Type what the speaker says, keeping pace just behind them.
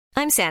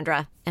I'm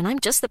Sandra, and I'm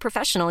just the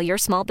professional your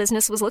small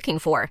business was looking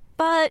for.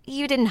 But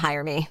you didn't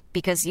hire me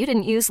because you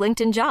didn't use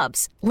LinkedIn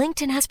Jobs.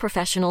 LinkedIn has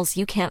professionals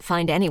you can't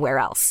find anywhere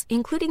else,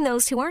 including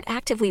those who aren't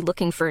actively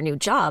looking for a new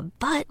job,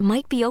 but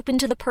might be open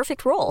to the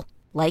perfect role,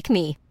 like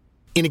me.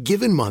 In a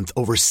given month,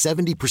 over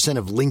 70%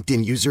 of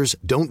LinkedIn users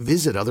don't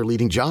visit other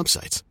leading job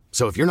sites.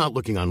 So if you're not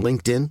looking on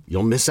LinkedIn,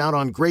 you'll miss out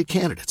on great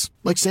candidates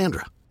like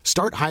Sandra.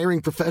 Start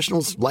hiring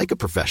professionals like a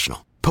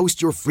professional.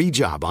 Post your free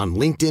job on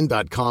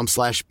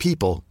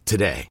linkedin.com/people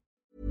today.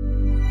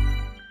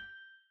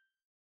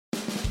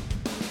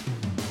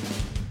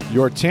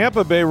 Your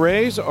Tampa Bay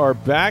Rays are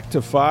back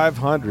to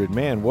 500.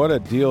 Man, what a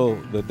deal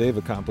that they've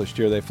accomplished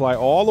here. They fly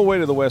all the way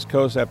to the West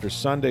Coast after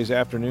Sunday's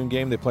afternoon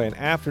game. They play an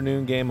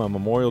afternoon game on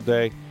Memorial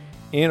Day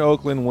in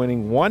Oakland,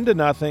 winning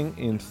 1-0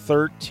 in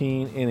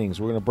 13 innings.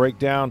 We're going to break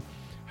down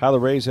how the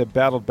Rays have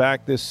battled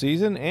back this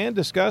season and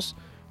discuss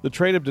the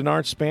trade of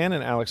Denard Span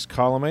and Alex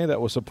Colomé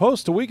that was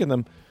supposed to weaken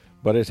them,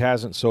 but it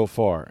hasn't so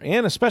far.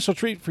 And a special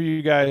treat for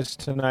you guys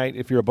tonight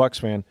if you're a Bucs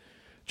fan.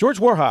 George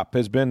Warhop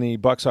has been the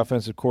Bucs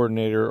offensive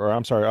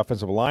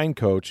line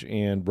coach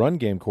and run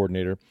game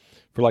coordinator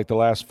for like the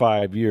last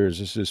 5 years.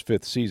 This is his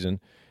 5th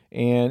season.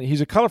 And he's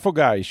a colorful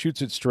guy. He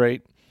shoots it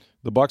straight.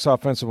 The Bucs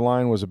offensive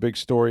line was a big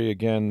story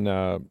again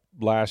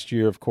last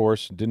year, of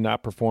course. Did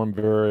not perform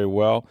very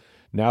well.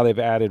 Now they've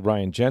added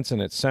Ryan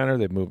Jensen at center.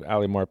 They've moved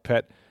Ali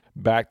Marpet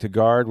back to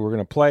guard. We're going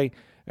to play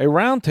a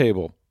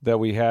roundtable that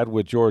we had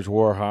with George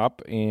Warhop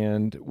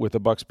and with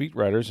the Bucs beat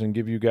writers and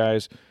give you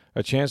guys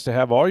a chance to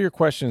have all your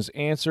questions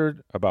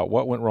answered about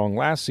what went wrong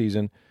last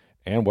season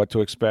and what to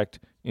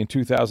expect in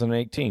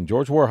 2018.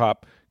 George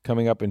Warhop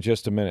coming up in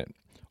just a minute.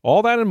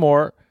 All that and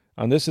more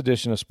on this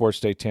edition of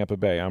Sports Day Tampa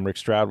Bay. I'm Rick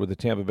Stroud with the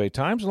Tampa Bay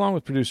Times, along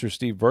with producer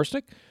Steve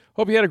Versnick.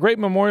 Hope you had a great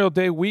Memorial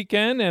Day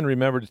weekend, and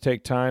remember to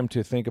take time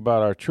to think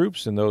about our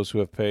troops and those who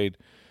have paid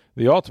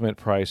the ultimate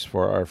price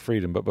for our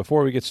freedom. But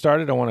before we get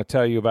started, I want to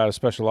tell you about a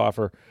special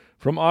offer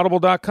from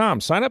Audible.com.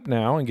 Sign up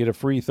now and get a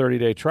free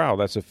 30-day trial.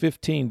 That's a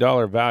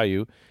 $15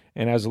 value.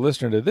 And as a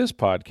listener to this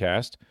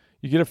podcast,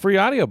 you get a free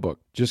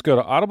audiobook. Just go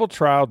to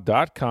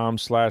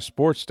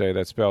audibletrial.com/sportsday.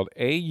 That's spelled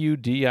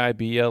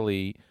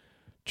AUDIBLE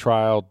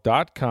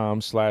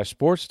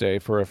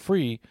trial.com/sportsday for a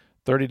free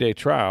 30-day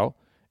trial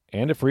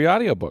and a free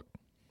audiobook.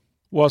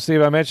 Well,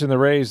 Steve, I mentioned the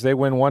Rays. They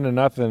win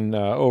 1-0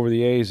 over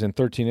the A's in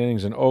 13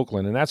 innings in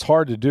Oakland, and that's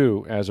hard to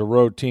do as a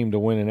road team to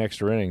win in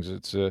extra innings.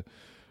 It's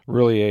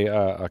really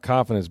a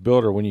confidence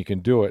builder when you can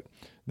do it.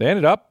 They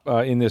ended up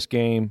in this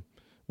game,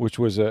 which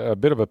was a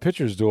bit of a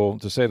pitcher's duel,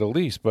 to say the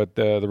least, but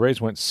the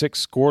Rays went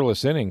 6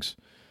 scoreless innings.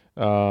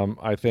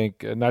 I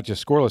think not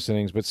just scoreless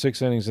innings, but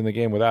 6 innings in the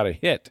game without a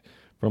hit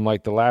from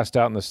like the last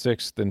out in the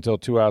 6th until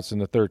 2 outs in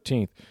the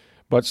 13th.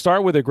 But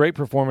start with a great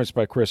performance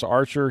by Chris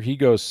Archer. He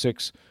goes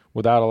 6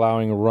 without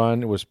allowing a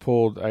run. It was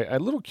pulled. I'm a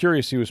little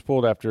curious he was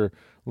pulled after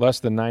less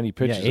than 90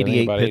 pitches. Yeah,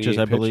 88 pitches,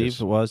 I believe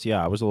it was.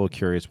 Yeah, I was a little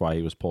curious why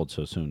he was pulled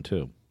so soon,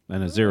 too.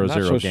 And a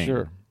 0-0 game.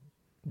 Sure.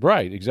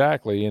 Right,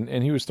 exactly.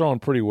 And he was throwing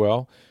pretty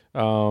well.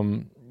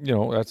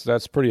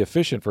 That's pretty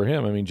efficient for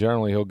him. I mean,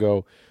 generally he'll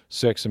go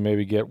 6 and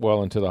maybe get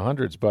well into the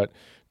hundreds, but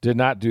did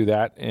not do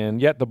that.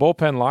 And yet the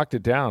bullpen locked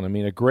it down. I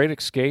mean, a great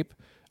escape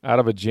out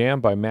of a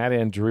jam by Matt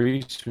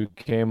Andriese, who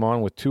came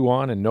on with 2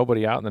 on and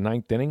nobody out in the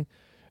 9th inning.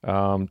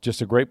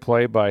 Just a great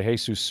play by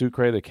Jesus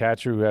Sucre, the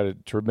catcher, who had a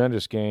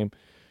tremendous game.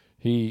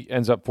 He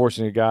ends up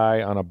forcing a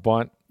guy on a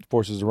bunt,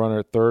 forces a runner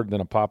at third,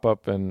 then a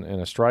pop-up and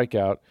a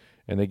strikeout,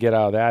 and they get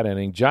out of that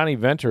inning. Johnny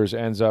Venters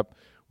ends up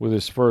with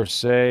his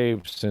first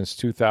save since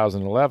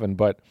 2011,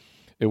 but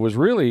it was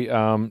really,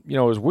 it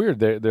was weird.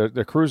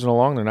 They're cruising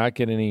along, they're not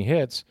getting any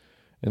hits,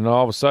 and then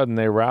all of a sudden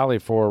they rally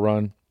for a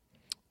run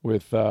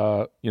with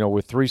 3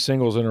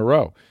 singles in a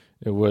row.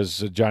 It was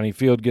Johnny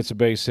Field gets a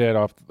base hit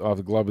off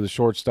the glove of the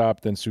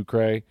shortstop, then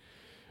Sucre,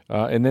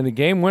 and then the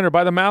game winner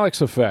by the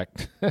Malix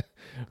effect,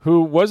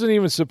 who wasn't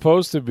even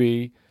supposed to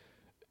be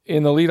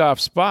in the leadoff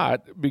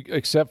spot,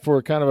 except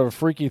for kind of a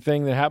freaky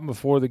thing that happened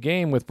before the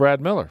game with Brad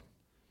Miller.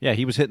 Yeah,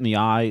 he was hitting the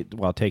eye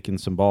while taking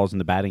some balls in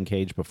the batting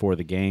cage before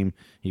the game.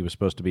 He was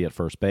supposed to be at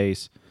first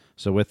base.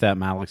 So with that,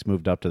 Malix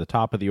moved up to the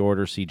top of the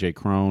order. C.J.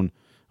 Cron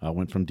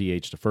went from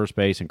DH to first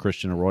base, and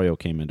Christian Arroyo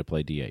came in to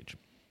play DH.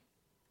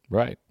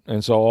 Right.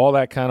 And so all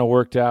that kind of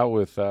worked out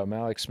with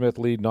Malik Smith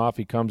leading off.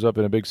 He comes up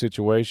in a big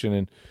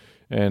situation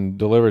and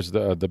delivers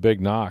the big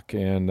knock.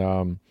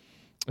 And,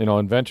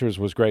 Venters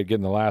was great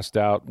getting the last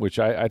out, which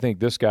I think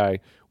this guy,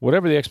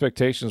 whatever the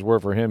expectations were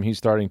for him, he's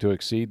starting to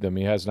exceed them.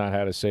 He has not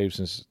had a save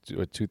since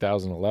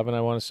 2011,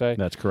 I want to say.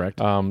 That's correct.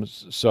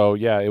 So,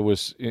 yeah, it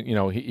was,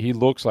 he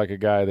looks like a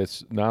guy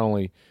that's not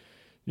only,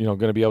 going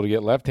to be able to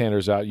get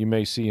left-handers out, you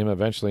may see him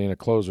eventually in a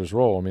closer's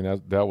role. I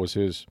mean, that was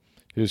his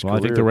career. I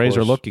think the Rays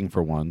are looking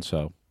for one,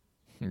 so.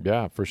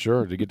 Yeah, for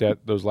sure, to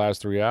get those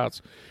last 3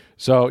 outs.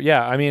 So,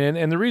 yeah, I mean,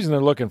 and the reason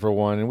they're looking for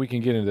one, and we can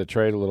get into the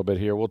trade a little bit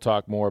here. We'll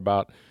talk more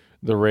about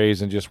the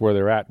Rays and just where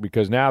they're at,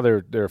 because now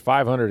they're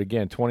 500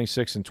 again,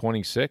 26 and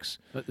 26.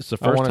 It's the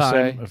first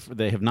time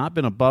they have not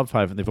been above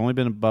 500. They've only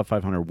been above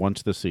 500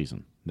 once this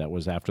season. That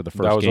was after the That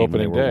first was game.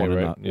 opening They were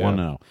day, right? Yeah.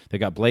 1-0. They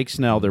got Blake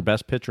Snell, their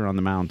best pitcher, on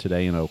the mound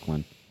today in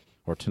Oakland,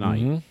 or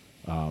tonight.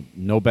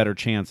 No better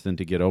chance than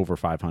to get over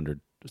 500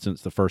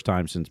 since the first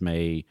time since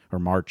May or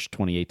March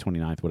 28th,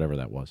 29th, whatever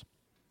that was.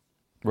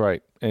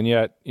 Right. And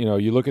yet,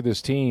 you look at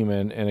this team,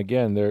 and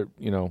again, they're,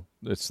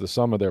 it's the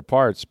sum of their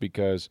parts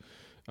because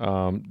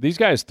these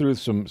guys threw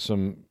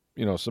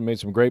made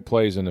some great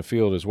plays in the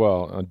field as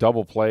well.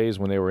 Double plays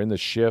when they were in the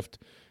shift.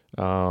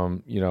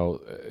 Again,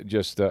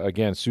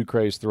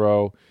 Sucre's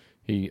throw.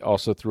 He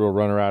also threw a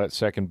runner out at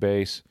second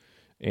base.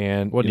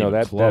 And, Wasn't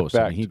even close. that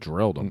back, I mean, he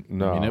drilled him.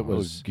 No. I mean, it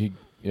was the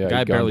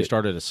guy barely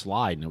started a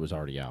slide, and it was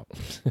already out.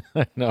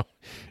 No.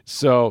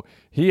 So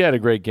he had a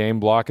great game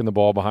blocking the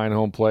ball behind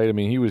home plate. I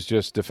mean, he was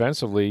just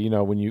defensively,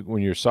 when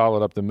you're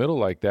solid up the middle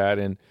like that.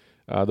 And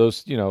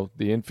the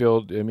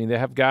infield, I mean, they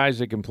have guys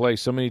that can play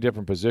so many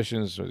different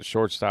positions,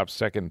 shortstop,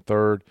 second,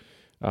 third.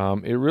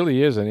 It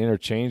really is an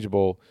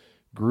interchangeable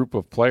group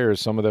of players.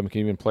 Some of them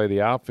can even play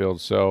the outfield.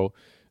 So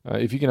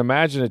if you can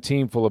imagine a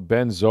team full of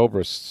Ben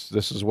Zobrist,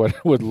 this is what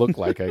it would look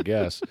like, I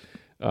guess.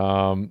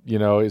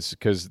 It's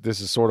because this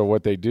is sort of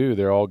what they do.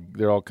 They're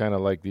all kind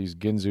of like these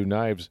Ginsu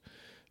knives,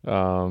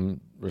 or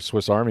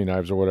Swiss Army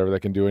knives or whatever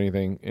that can do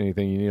anything you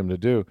need them to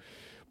do.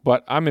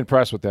 But I'm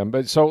impressed with them.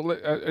 But so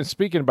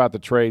speaking about the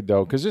trade,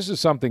 though, because this is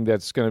something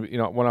that's going to be,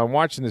 when I'm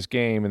watching this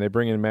game and they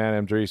bring in Matt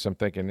Andriese, I'm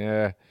thinking,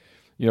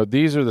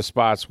 these are the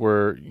spots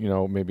where,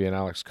 maybe an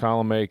Alex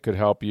Colomé could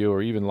help you,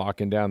 or even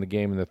locking down the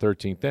game in the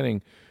 13th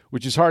inning,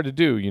 which is hard to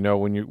do,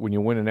 when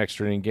you win an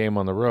extra inning game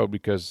on the road,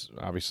 because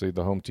obviously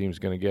the home team's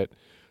going to get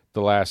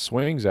the last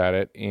swings at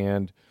it.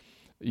 And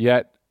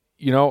yet,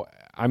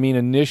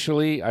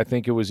 initially I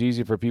think it was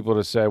easy for people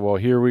to say, well,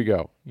 here we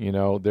go.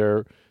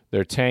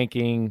 They're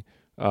tanking.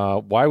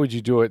 Why would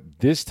you do it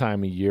this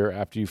time of year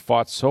after you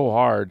fought so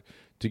hard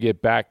to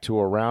get back to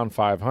around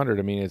 500?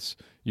 I mean,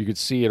 you could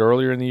see it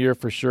earlier in the year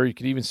for sure. You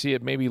could even see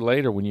it maybe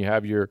later when you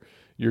have your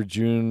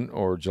June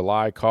or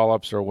July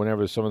call-ups, or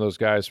whenever some of those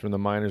guys from the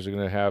minors are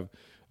going to have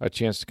a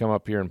chance to come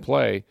up here and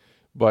play.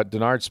 But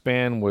Denard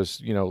Span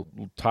was,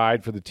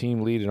 tied for the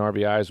team lead in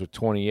RBIs with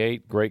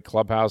 28. Great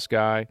clubhouse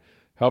guy.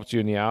 Helped you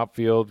in the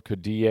outfield,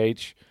 could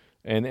DH.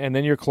 And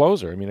then your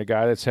closer. I mean, a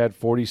guy that's had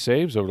 40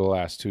 saves over the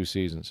last 2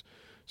 seasons.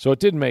 So it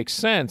did make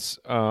sense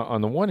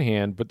on the one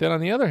hand. But then on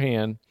the other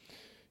hand,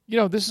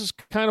 this is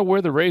kind of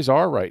where the Rays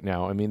are right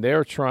now. I mean,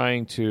 they're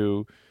trying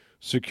to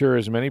secure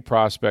as many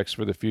prospects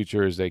for the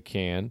future as they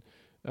can.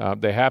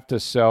 They have to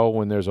sell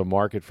when there's a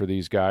market for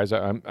these guys.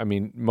 I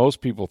mean,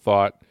 most people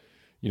thought,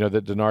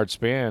 that Denard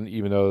Span,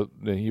 even though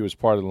he was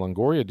part of the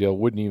Longoria deal,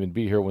 wouldn't even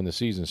be here when the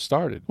season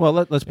started. Well,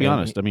 let's be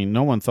honest. I mean,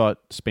 no one thought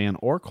Span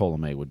or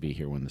Colomé would be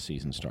here when the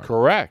season started.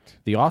 Correct.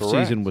 The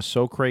offseason was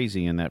so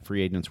crazy in that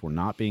free agents were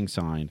not being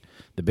signed.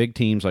 The big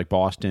teams like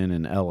Boston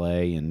and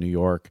L.A. and New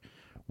York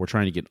were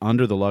trying to get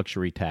under the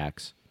luxury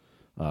tax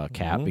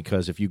cap,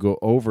 because if you go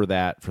over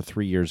that for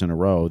 3 years in a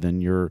row,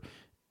 then you're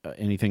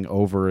anything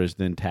over is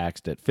then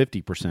taxed at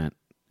 50%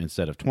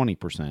 instead of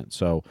 20%.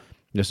 So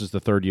this is the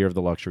third year of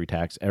the luxury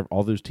tax.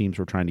 All those teams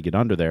were trying to get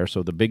under there,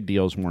 so the big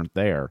deals weren't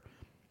there.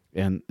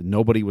 And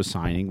nobody was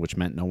signing, which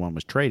meant no one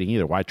was trading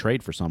either. Why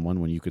trade for someone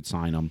when you could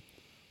sign them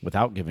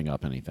without giving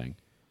up anything?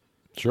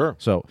 Sure.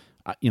 So,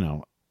 I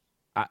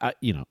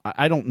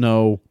don't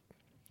know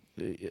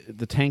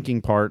the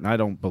tanking part, and I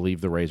don't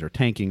believe the Rays are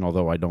tanking,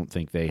 although I don't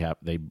think they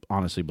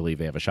honestly believe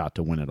they have a shot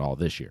to win it all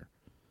this year.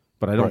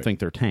 But I don't think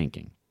they're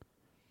tanking.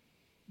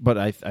 But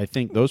I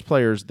think those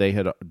players they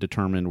had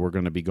determined were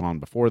going to be gone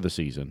before the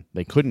season.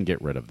 They couldn't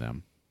get rid of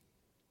them.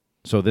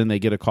 So then they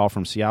get a call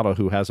from Seattle,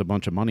 who has a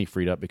bunch of money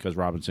freed up because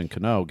Robinson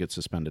Cano gets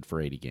suspended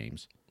for 80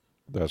 games.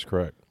 That's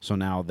correct. So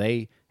now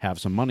they have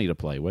some money to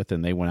play with,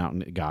 and they went out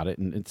and got it,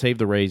 and it saved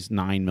the Rays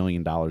 $9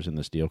 million in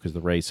this deal because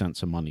the Rays sent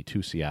some money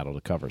to Seattle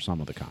to cover some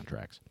of the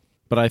contracts.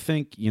 But I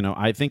think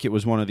it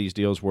was one of these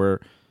deals where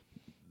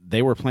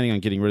they were planning on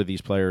getting rid of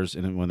these players,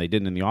 and when they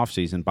didn't in the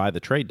offseason, by the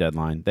trade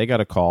deadline, they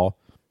got a call.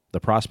 The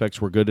prospects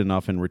were good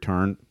enough in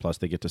return, plus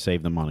they get to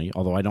save the money,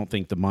 although I don't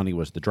think the money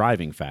was the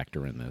driving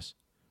factor in this,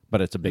 but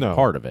it's a big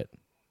part of it.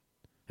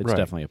 It's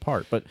definitely a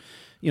part. But,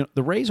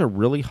 the Rays are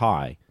really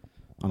high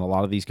on a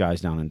lot of these guys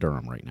down in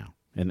Durham right now,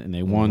 and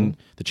they won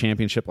the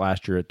championship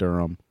last year at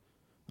Durham.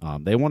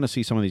 They want to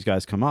see some of these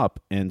guys come up,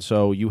 and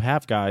so you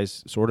have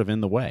guys sort of in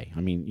the way.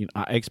 I mean,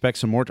 I expect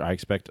some more. I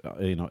expect,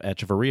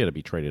 Echeverria to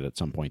be traded at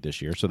some point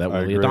this year so that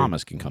Willy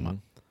Adames can come up.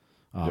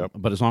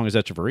 But as long as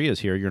Echeverria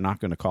is here, you're not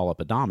going to call up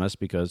Adames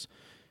because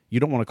you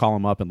don't want to call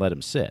him up and let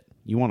him sit.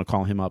 You want to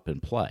call him up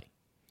and play.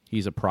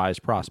 He's a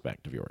prized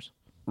prospect of yours.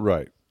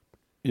 Right.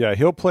 Yeah,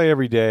 he'll play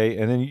every day.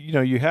 And then,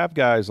 you have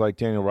guys like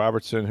Daniel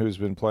Robertson, who's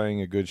been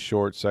playing a good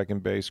short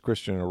second base,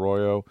 Christian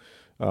Arroyo,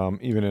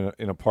 even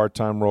in a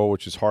part-time role,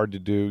 which is hard to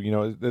do.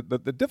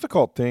 The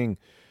difficult thing,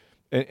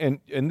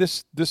 and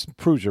this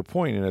proves your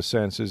point in a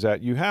sense, is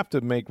that you have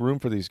to make room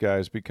for these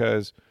guys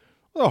because –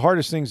 one of the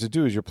hardest things to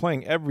do is you're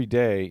playing every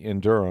day in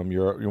Durham.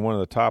 You're one of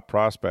the top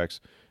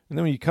prospects. And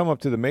then when you come up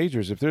to the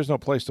majors, if there's no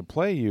place to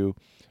play you,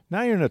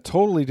 now you're in a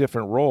totally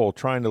different role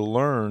trying to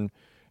learn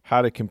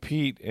how to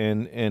compete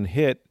and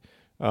hit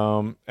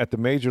at the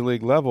major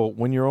league level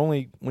when you're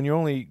only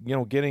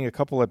getting a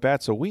couple at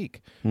bats a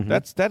week.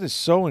 That is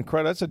so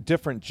incredible. That's a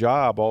different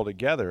job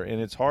altogether,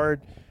 and it's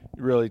hard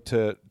really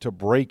to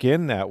break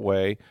in that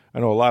way. I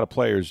know a lot of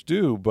players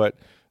do, but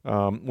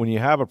when you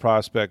have a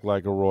prospect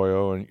like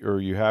Arroyo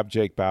or you have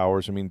Jake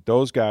Bauers, I mean,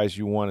 those guys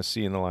you want to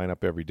see in the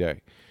lineup every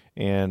day.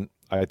 And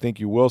I think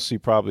you will see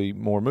probably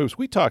more moves.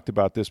 We talked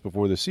about this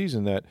before the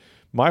season, that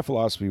my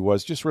philosophy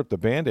was just rip the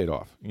Band-Aid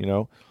off,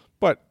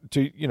 But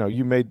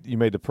you made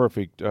the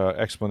perfect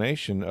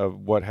explanation of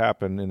what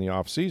happened in the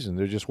offseason.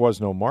 There just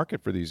was no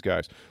market for these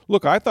guys.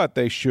 Look, I thought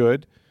they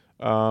should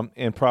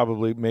and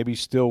probably maybe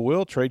still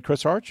will trade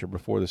Chris Archer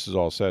before this is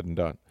all said and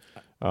done.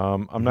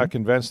 I'm not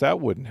convinced that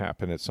wouldn't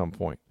happen at some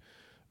point.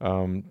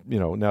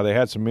 Now they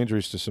had some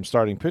injuries to some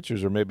starting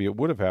pitchers, or maybe it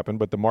would have happened,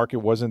 but the market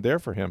wasn't there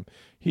for him.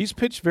 He's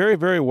pitched very,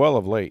 very well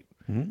of late.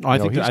 I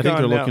think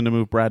they're looking to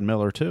move Brad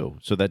Miller too,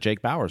 so that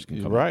Jake Bauers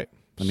can come. Right.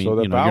 I mean,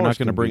 you're not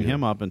going to bring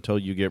him up until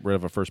you get rid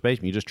of a first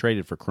baseman. You just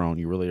traded for Cron.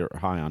 You really are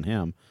high on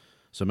him.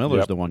 So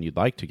Miller's the one you'd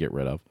like to get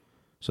rid of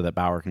so that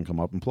Bauer can come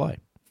up and play.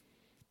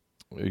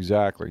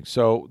 Exactly.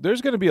 So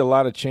there's going to be a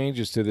lot of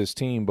changes to this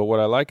team, but what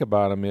I like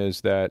about them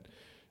is that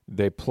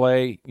they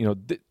play,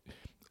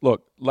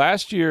 look,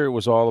 last year it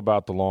was all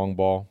about the long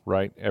ball,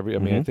 right?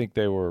 I think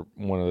they were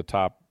one of the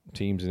top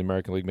teams in the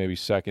American League, maybe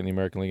second in the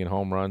American League in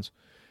home runs,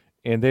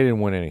 and they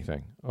didn't win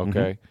anything,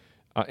 okay?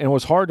 And it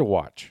was hard to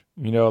watch,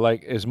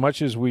 like as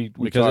much as we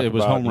because it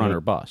was home run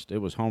or bust. It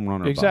was home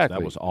run or bust.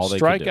 That was all they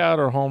could do. Strikeout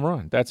or home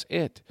run. That's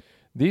it.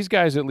 These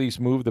guys at least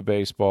move the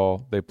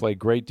baseball. They play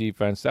great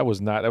defense. That was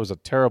a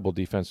terrible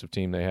defensive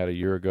team they had a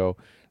year ago.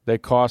 They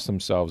cost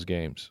themselves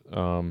games.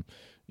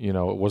 It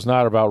was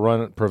not about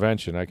run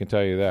prevention, I can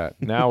tell you that.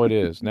 Now it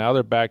is. Now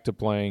they're back to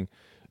playing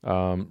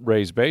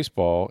Rays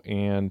baseball,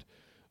 and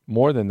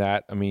more than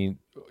that, I mean,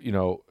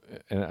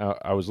 and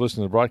I was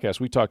listening to the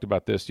broadcast. We talked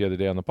about this the other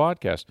day on the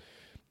podcast.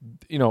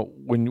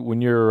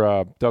 When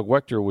your Doug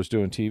Wechter was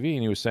doing TV,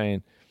 and he was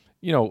saying,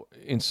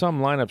 in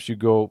some lineups you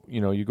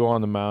go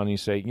on the mound and you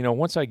say,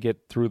 once I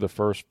get through the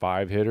first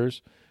 5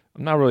 hitters,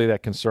 I'm not really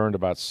that concerned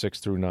about 6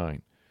 through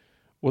 9.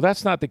 Well,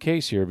 that's not the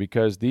case here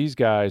because these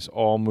guys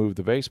all move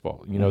the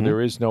baseball.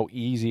 There is no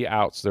easy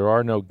outs. There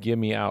are no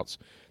gimme outs.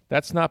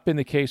 That's not been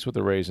the case with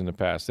the Rays in the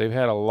past. They've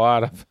had a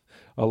lot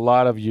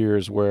of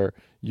years where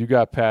you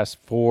got past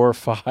 4 or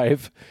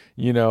 5,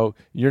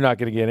 you're not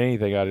going to get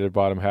anything out of the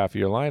bottom half of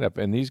your lineup.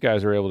 And these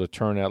guys are able to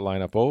turn that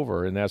lineup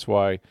over, and that's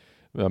why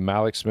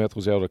Malik Smith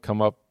was able to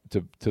come up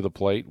to the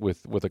plate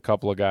with a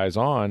couple of guys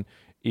on,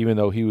 even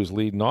though he was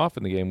leading off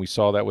in the game. We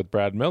saw that with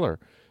Brad Miller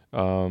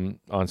on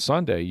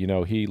Sunday.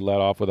 He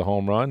led off with a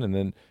home run, and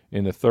then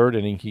in the 3rd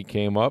inning he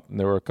came up, and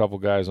there were a couple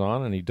guys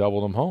on, and he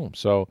doubled them home.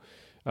 So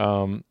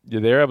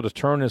they're able to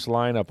turn this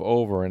lineup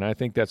over, and I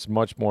think that's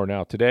much more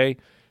now. Today,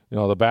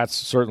 the bats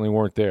certainly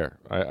weren't there.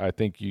 I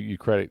think you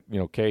credit,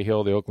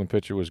 Cahill, the Oakland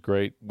pitcher, was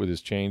great with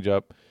his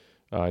changeup.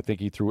 I think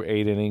he threw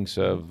 8 innings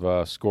of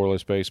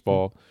scoreless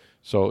baseball.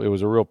 So it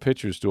was a real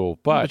pitcher's duel.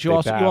 But you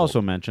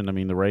also mentioned,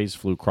 the Rays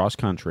flew cross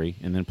country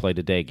and then played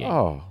a day game.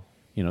 Oh,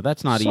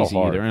 that's not so easy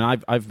hard. either.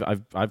 And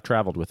I've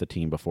traveled with a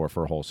team before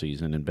for a whole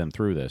season and been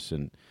through this,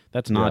 and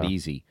that's not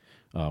easy.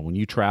 When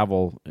you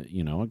travel,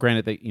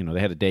 granted they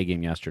had a day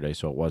game yesterday,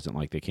 so it wasn't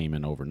like they came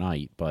in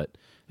overnight, but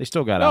they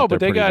still got out there.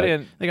 They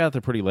got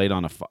there pretty late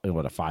on a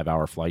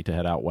 5-hour flight to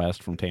head out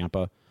west from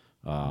Tampa.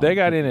 They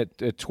got in at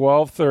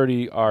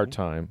 12:30 our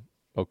time.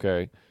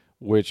 Okay.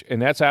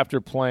 And that's after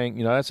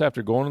playing, that's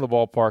after going to the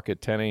ballpark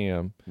at 10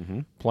 a.m.,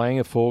 playing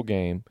a full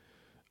game,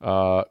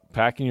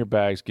 packing your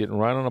bags, getting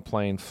right on a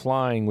plane,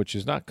 flying, which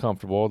is not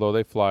comfortable, although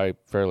they fly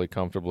fairly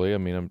comfortably.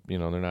 They're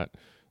not,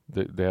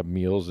 they have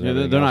meals.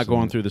 And they're not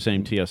going through the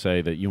same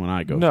TSA that you and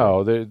I go through.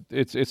 No,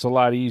 it's a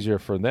lot easier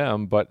for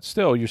them, but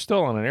still, you're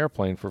still on an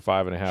airplane for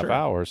 5.5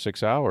 hours,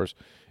 6 hours.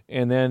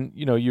 And then,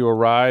 you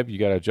arrive, you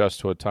got to adjust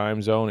to a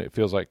time zone. It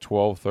feels like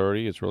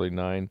 12:30. It's really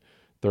 9:30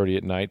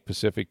 at night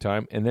Pacific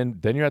time, and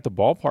then you're at the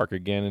ballpark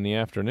again in the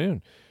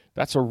afternoon.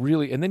 That's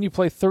and then you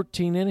play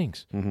 13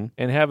 innings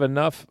and have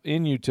enough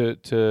in you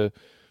to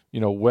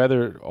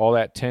weather all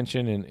that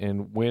tension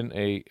and win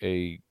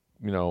an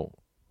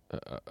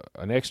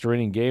extra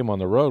inning game on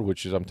the road,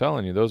 which is, I'm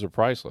telling you, those are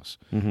priceless.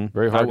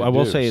 Very hard to do. I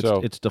will say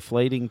it's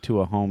deflating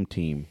to a home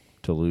team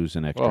to lose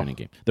an extra inning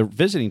game. The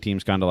visiting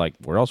team's kind of like,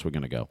 where else are we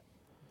going to go?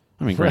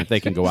 Granted, they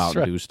can go out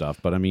and do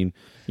stuff, but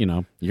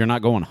you're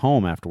not going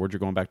home afterwards. You're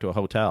going back to a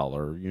hotel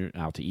or you're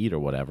out to eat or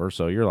whatever.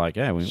 So you're like,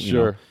 hey,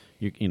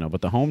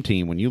 but the home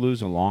team, when you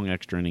lose a long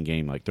extra inning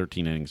game, like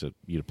 13 innings,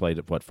 you played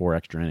at 4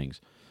 extra innings.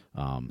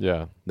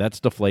 That's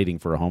deflating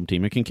for a home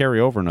team. It can carry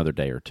over another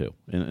day or two.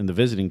 And the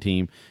visiting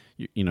team,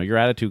 your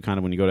attitude kind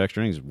of when you go to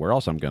extra innings is where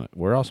else am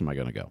I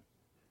gonna go?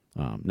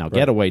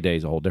 Getaway day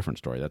is a whole different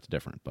story. That's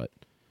different, but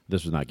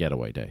this was not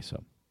getaway day.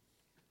 So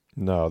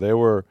no, they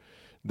were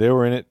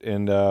in it,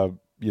 and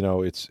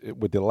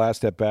with the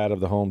last at bat of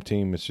the home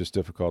team, it's just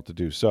difficult to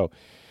do. So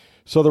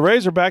the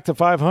Rays are back to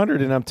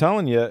 500, and I'm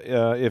telling you,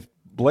 if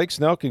Blake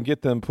Snell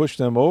can push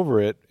them over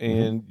it,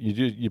 and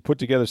Mm-hmm. you put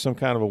together some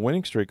kind of a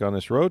winning streak on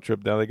this road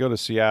trip. Now they go to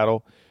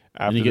Seattle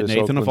after And you get this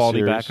Nathan Oakland Eovaldi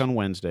series. back on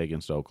Wednesday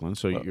against Oakland,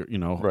 so right.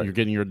 you're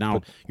getting your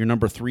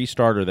number 3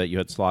 starter that you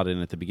had slotted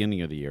in at the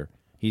beginning of the year.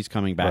 He's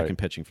coming back Right. and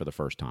pitching for the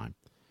first time,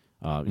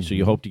 so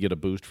you hope to get a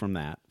boost from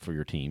that for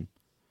your team.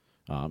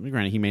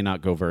 Granted, he may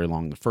not go very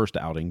long the first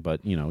outing,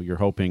 but you're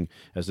hoping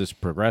as this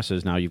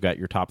progresses. Now you've got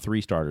your top 3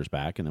 starters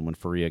back, and then when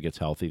Faria gets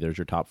healthy, there's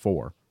your top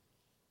 4.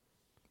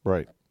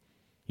 Right.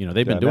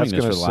 They've been doing that's this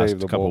for gonna the last save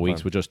the couple of bullpen.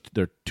 weeks with just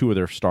their 2 of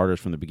their starters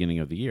from the beginning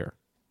of the year,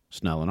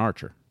 Snell and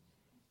Archer.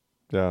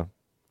 Yeah.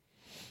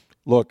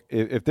 Look,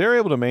 if they're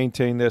able to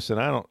maintain this, and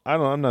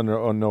I'm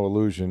under no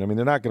illusion. I mean,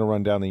 they're not going to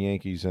run down the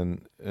Yankees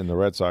and the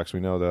Red Sox. We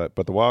know that,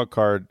 but the wild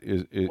card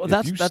is. Well, if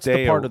that's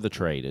the part of the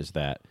trade is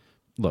that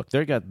look,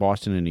 they got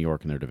Boston and New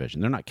York in their division.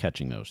 They're not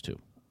catching those 2.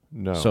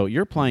 No. So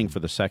you're playing for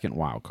the second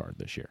wild card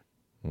this year.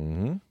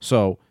 Mm-hmm.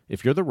 So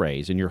if you're the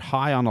Rays and you're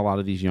high on a lot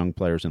of these young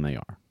players, and they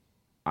are,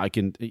 I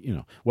can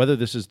whether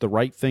this is the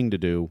right thing to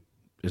do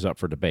is up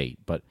for debate.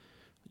 But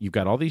you've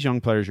got all these young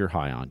players you're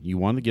high on. You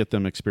want to get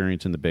them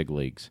experience in the big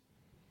leagues.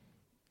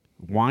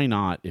 Why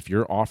not? If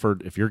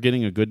you're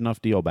getting a good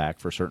enough deal back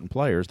for certain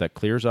players that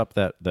clears up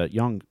the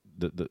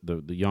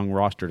young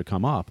roster to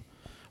come up,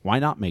 why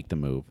not make the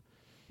move?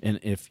 And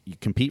if you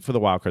compete for the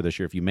wild card this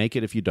year, if you make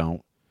it, if you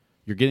don't,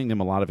 you're getting them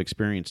a lot of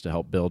experience to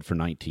help build for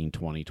 19,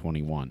 20,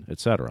 21,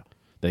 etc.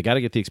 They got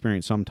to get the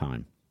experience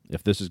sometime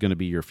if this is going to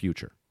be your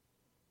future.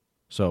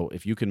 So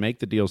if you can make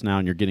the deals now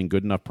and you're getting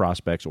good enough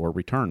prospects or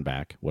return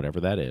back, whatever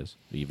that is,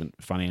 even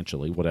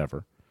financially,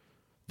 whatever,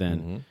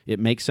 then it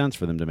makes sense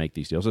for them to make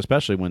these deals,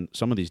 especially when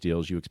some of these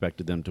deals you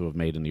expected them to have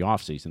made in the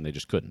offseason. They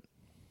just couldn't.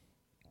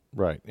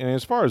 Right. And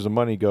as far as the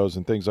money goes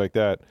and things like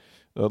that,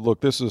 look,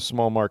 this is a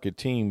small market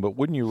team, but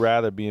wouldn't you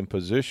rather be in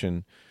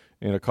position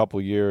in a couple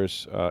of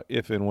years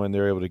if and when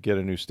they're able to get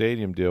a new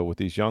stadium deal with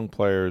these young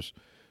players,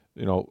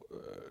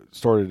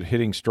 started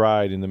hitting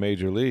stride in the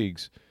major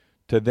leagues,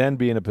 to then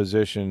be in a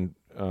position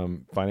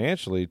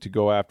financially to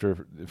go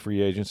after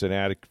free agents and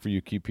add a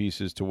few key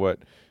pieces to what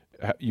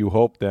you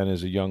hope then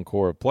is a young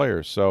core of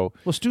players. So,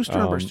 well, Stu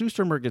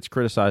Sternberg gets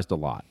criticized a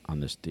lot on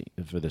this team,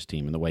 for this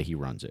team and the way he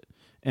runs it,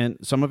 and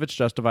some of it's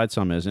justified,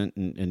 some isn't,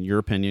 and your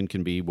opinion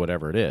can be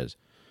whatever it is.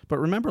 But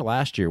remember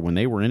last year when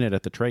they were in it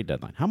at the trade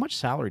deadline, how much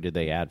salary did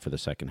they add for the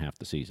second half of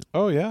the season?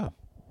 Oh yeah,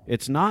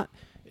 it's not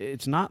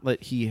that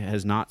he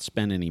has not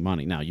spent any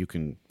money. Now you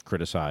can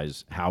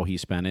criticize how he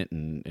spent it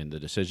and the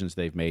decisions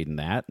they've made in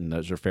that, and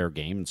those are fair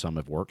game, and some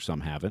have worked,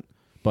 some haven't,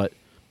 but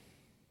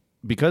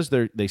because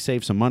they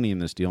save some money in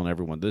this deal, and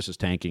everyone, this is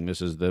tanking,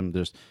 this is them.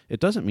 It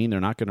doesn't mean they're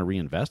not going to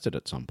reinvest it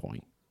at some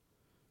point.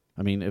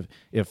 I mean,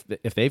 if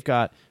they've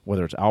got,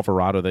 whether it's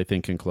Alvarado they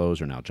think can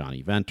close, or now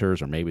Johnny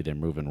Venters, or maybe they're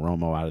moving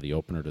Romo out of the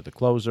opener to the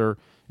closer,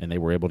 and they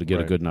were able to get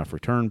a good enough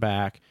return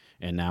back,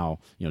 and now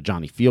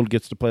Johnny Field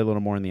gets to play a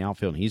little more in the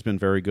outfield, and he's been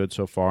very good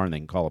so far, and they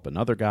can call up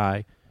another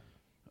guy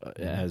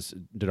as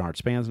Denard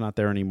Span's not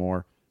there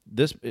anymore.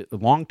 This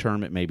long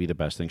term, it may be the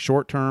best thing.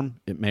 Short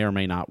term, it may or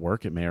may not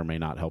work. It may or may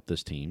not help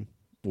this team.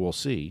 We'll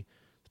see.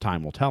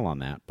 Time will tell on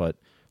that. But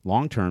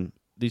long term,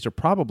 these are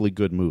probably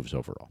good moves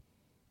overall.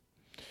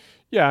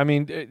 Yeah, I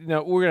mean,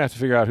 now we're gonna have to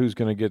figure out who's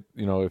gonna get.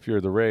 If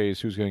you're the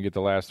Rays, who's gonna get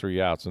the last 3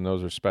 outs, and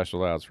those are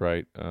special outs,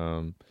 right?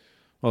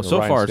 Well,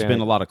 so far it's been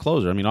a lot of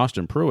closer. I mean,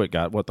 Austin Pruitt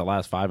got the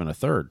last 5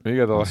 1/3.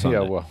 You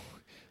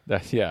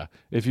got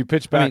if you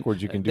pitch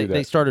backwards, you can do that.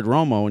 They started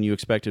Romo, and you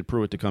expected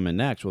Pruitt to come in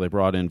next. Well, they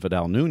brought in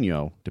Vidal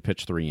Nuno to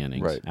pitch 3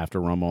 innings after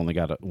Romo only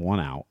got 1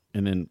 out,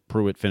 and then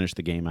Pruitt finished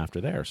the game after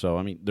there. So,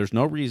 I mean, there's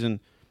no reason,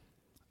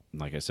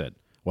 like I said,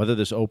 whether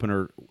this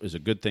opener is a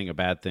good thing, a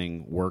bad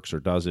thing, works or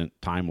doesn't,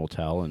 time will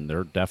tell, and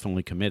they're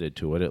definitely committed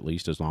to it, at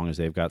least as long as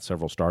they've got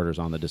several starters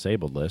on the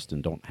disabled list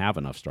and don't have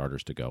enough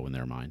starters to go in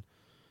their mind.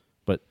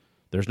 But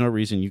there's no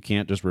reason you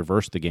can't just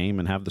reverse the game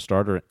and have the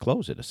starter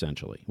close it,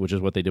 essentially, which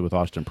is what they did with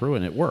Austin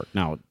Pruitt, and it worked.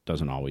 Now, it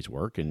doesn't always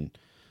work, and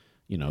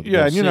and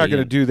you're not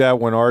going to do that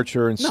when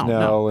Archer and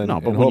Snell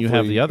but when you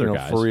have the other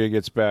guys, Faria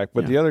gets back.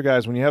 But the other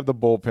guys, when you have the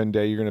bullpen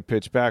day, you're going to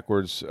pitch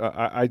backwards.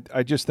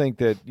 I just think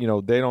that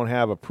they don't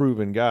have a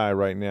proven guy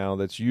right now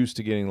that's used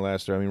to getting the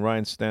last start. I mean,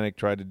 Ryan Stanek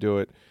tried to do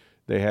it;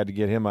 they had to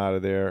get him out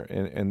of there,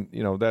 and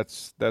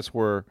that's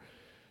where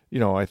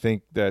I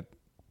think that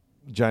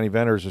Johnny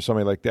Venters or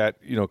somebody like that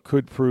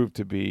could prove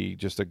to be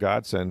just a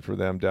godsend for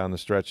them down the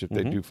stretch if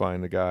they do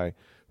find a guy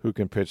who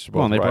can pitch to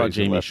both righties and lefties. Well, and they brought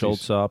Jamie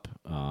Schultz up.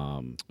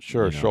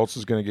 Sure, Schultz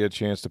is going to get a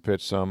chance to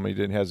pitch some. He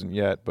hasn't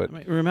yet, but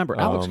remember,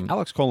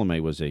 Alex Colomé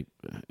was a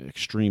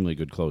extremely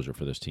good closer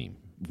for this team.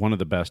 One of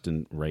the best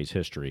in Rays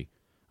history.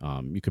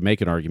 You could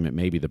make an argument,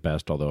 maybe the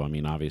best. Although, I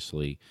mean,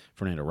 obviously,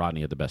 Fernando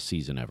Rodney had the best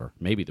season ever,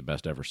 maybe the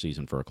best ever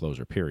season for a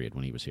closer. Period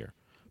when he was here.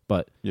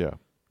 But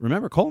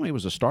remember, Colomé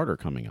was a starter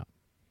coming up.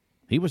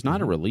 He was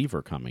not a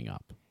reliever coming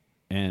up.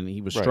 And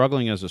he was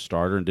struggling as a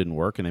starter and didn't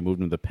work, and they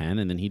moved him to the pen,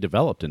 and then he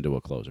developed into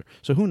a closer.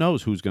 So who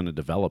knows who's going to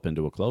develop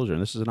into a closer,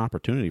 and this is an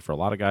opportunity for a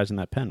lot of guys in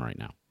that pen right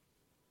now.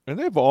 And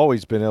they've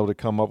always been able to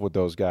come up with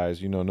those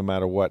guys, no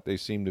matter what. They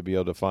seem to be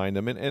able to find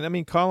them. And I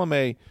mean,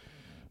 Colomé,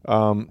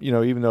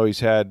 even though he's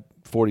had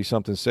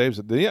 40-something saves,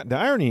 the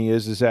irony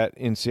is that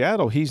in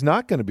Seattle, he's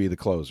not going to be the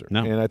closer.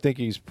 No. And I think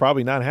he's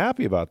probably not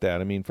happy about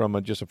that. I mean,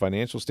 from just a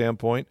financial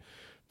standpoint,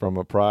 from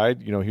a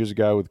pride, here's a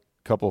guy with a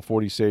couple of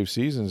 40-save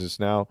seasons. It's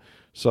now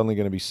suddenly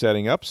going to be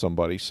setting up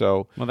somebody.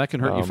 So, well, that can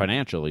hurt you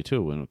financially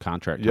too when a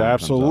contract yeah,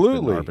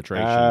 absolutely,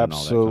 arbitration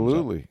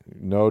absolutely,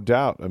 no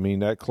doubt. I mean,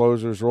 that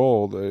closer's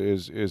role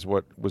is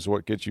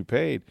what gets you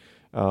paid.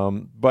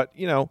 But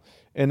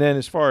and then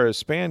as far as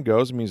Span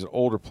goes, I mean, he's an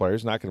older player.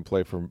 He's not going to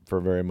play for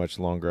very much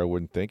longer, I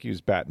wouldn't think. He was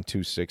batting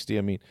 .260.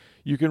 I mean,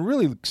 you can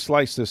really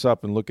slice this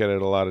up and look at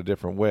it a lot of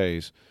different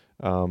ways.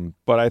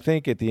 But I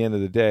think at the end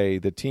of the day,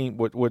 the team,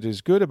 what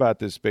is good about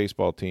this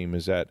baseball team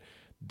is that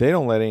they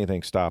don't let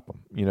anything stop them.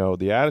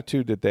 The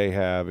attitude that they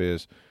have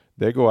is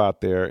they go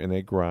out there and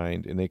they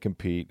grind and they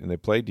compete and they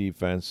play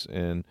defense,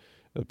 and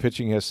the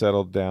pitching has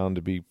settled down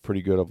to be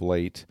pretty good of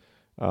late,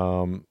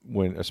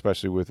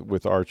 especially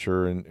with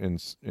Archer and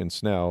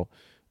Snell.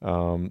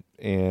 And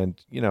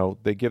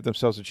they give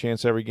themselves a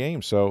chance every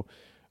game. So,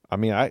 I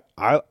mean, it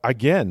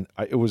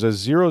was a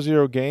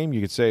 0-0 game.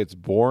 You could say it's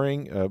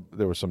boring.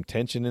 There was some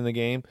tension in the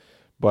game,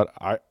 but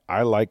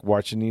I like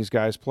watching these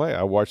guys play.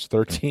 I watched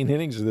 13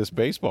 innings of this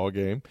baseball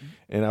game,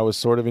 and I was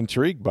sort of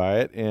intrigued by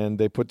it. And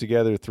they put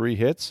together 3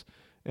 hits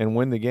and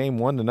win the game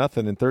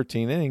 1-0 in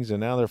 13 innings,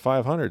 and now they're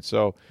 500.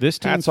 So this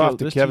team hats off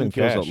to Kevin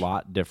Cash. Feels a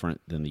lot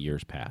different than the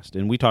years past,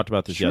 and we talked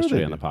about this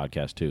yesterday on the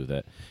podcast too.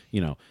 That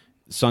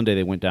Sunday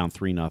they went down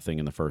 3-0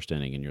 in the first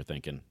inning, and you're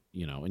thinking,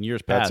 in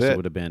years past it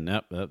would have been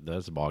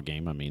that's a ball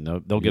game. I mean,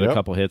 they'll get a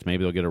couple hits,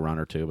 maybe they'll get a run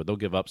or two, but they'll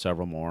give up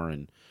several more,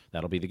 and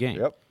that'll be the game.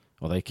 Yep.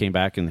 Well, they came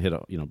back and hit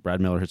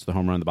Brad Miller hits the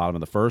home run in the bottom of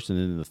the first, and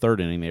then in the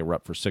third inning they were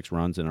up for 6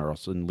 runs and are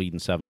also leading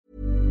 7.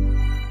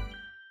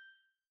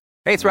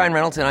 Hey, it's Ryan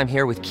Reynolds, and I'm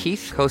here with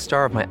Keith,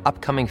 co-star of my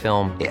upcoming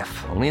film,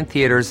 If, only in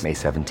theaters May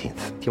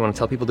 17th. Do you want to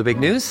tell people the big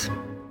news?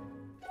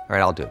 All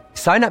right, I'll do it.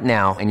 Sign up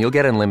now and you'll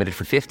get unlimited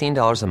for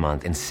 $15 a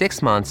month and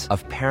 6 months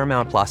of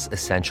Paramount Plus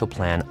Essential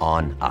Plan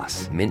on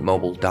us.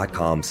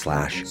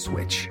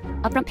 MintMobile.com/switch.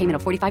 Upfront payment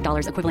of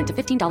 $45 equivalent to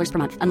 $15 per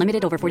month.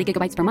 Unlimited over 40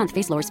 gigabytes per month.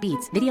 Face lower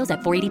speeds. Videos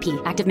at 480p.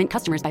 Active Mint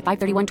customers by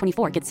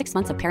 531.24 get 6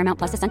 months of Paramount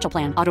Plus Essential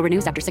Plan. Auto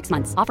renews after 6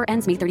 months. Offer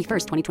ends May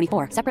 31st,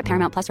 2024. Separate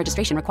Paramount Plus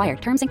registration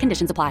required. Terms and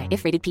conditions apply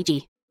if rated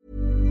PG.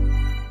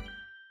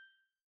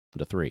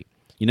 To 3.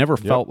 You never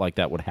felt like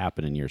that would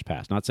happen in years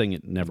past. Not saying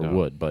it never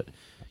would, but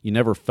you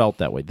never felt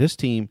that way. This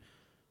team,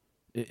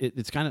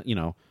 it's kind of,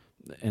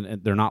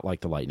 and they're not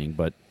like the Lightning,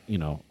 but,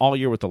 all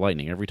year with the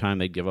Lightning, every time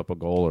they give up a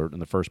goal or in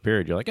the first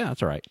period, you're like, yeah,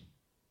 that's all right.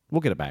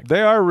 We'll get it back.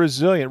 They are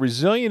resilient.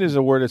 Resilient is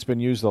a word that's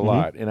been used a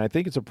lot, and I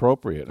think it's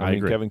appropriate. I mean,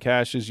 agree. Kevin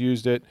Cash has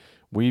used it.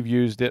 We've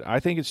used it. I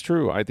think it's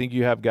true. I think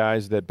you have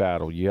guys that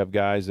battle. You have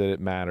guys that it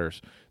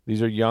matters.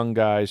 These are young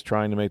guys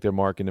trying to make their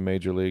mark in the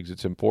major leagues.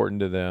 It's important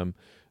to them.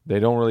 They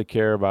don't really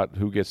care about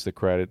who gets the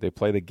credit. They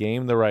play the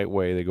game the right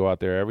way. They go out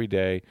there every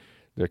day.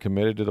 They're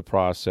committed to the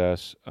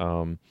process.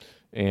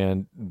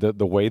 And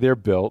the way they're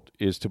built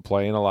is to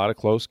play in a lot of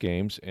close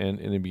games. And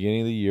in the beginning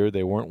of the year,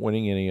 they weren't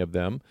winning any of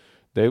them.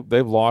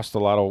 They've lost a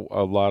lot of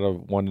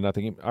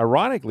 1-0.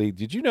 Ironically,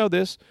 did you know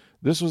this?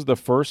 This was the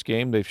first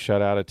game they've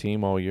shut out a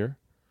team all year.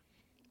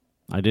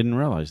 I didn't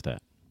realize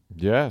that.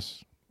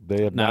 Yes,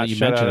 they have now not you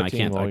shut mentioned out a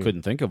team all I year.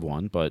 couldn't think of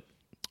one, but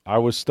I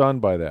was stunned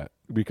by that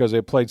because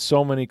they played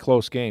so many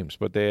close games,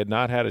 but they had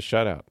not had a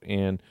shutout,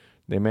 and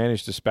they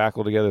managed to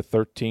spackle together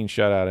 13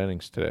 shutout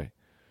innings today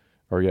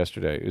or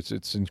yesterday.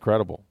 It's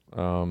incredible.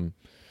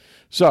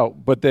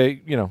 But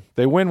they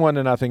win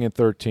 1-0 in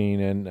 13,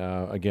 and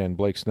again,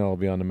 Blake Snell will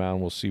be on the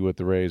mound. We'll see what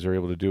the Rays are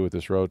able to do with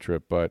this road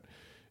trip, but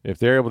if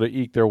they're able to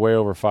eke their way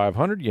over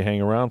 500, you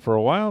hang around for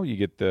a while. You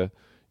get the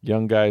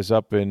young guys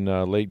up in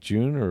late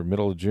June or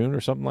middle of June or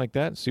something like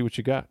that and see what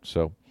you got.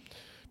 So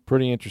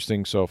pretty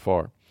interesting so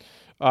far.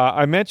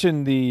 I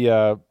mentioned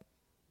the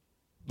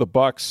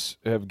Bucks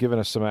have given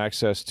us some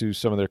access to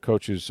some of their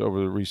coaches over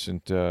the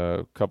recent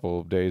couple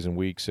of days and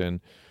weeks,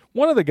 and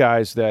one of the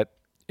guys that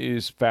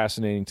is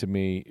fascinating to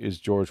me is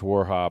George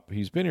Warhop.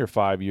 He's been here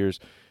 5 years.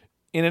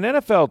 In an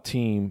NFL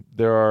team,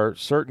 there are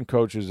certain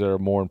coaches that are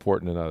more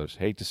important than others.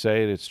 Hate to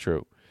say it, it's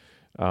true.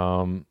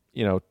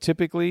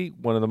 Typically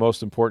one of the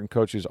most important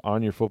coaches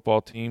on your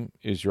football team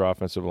is your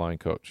offensive line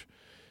coach.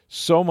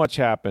 So much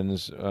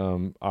happens,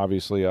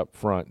 obviously, up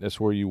front. That's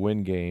where you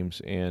win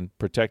games, and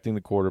protecting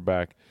the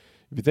quarterback.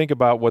 If you think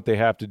about what they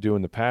have to do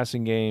in the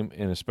passing game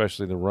and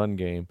especially the run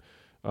game,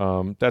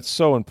 that's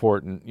so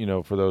important,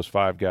 for those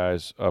 5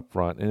 guys up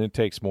front. And it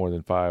takes more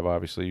than 5,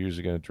 obviously. You're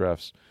usually going to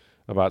draft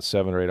about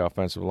 7 or 8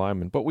 offensive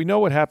linemen. But we know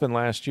what happened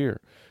last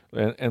year.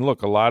 And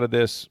look, a lot of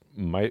this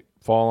might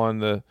fall on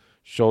the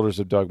shoulders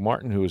of Doug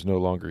Martin, who is no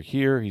longer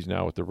here. He's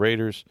now with the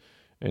Raiders.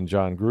 And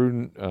John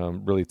Gruden,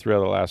 really 3 out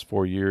of the last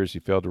 4 years, he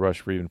failed to rush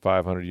for even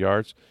 500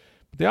 yards.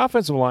 But the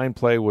offensive line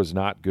play was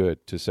not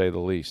good, to say the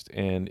least,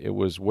 and it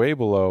was way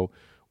below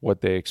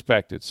what they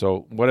expected.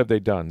 So what have they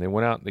done? They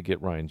went out and they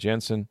get Ryan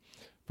Jensen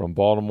from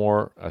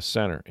Baltimore, a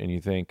center. And you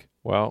think,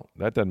 well,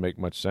 that doesn't make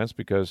much sense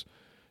because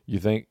you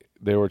think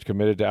they were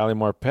committed to Ali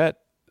Marpet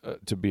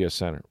to be a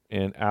center.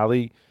 And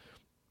Ali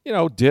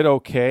did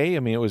okay. I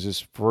mean, it was his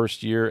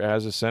first year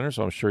as a center,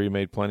 so I'm sure he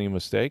made plenty of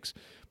mistakes.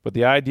 But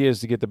the idea is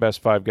to get the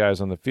best 5 guys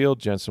on the field.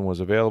 Jensen was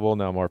available.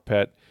 Now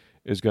Marpet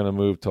is going to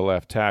move to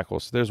left tackle.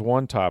 So there's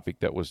one topic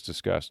that was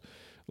discussed.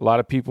 A lot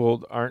of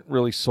people aren't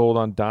really sold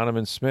on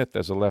Donovan Smith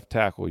as a left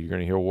tackle. You're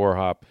going to hear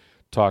Warhop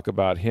talk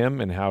about him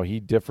and how he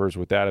differs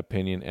with that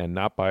opinion, and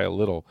not by a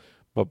little,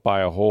 but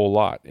by a whole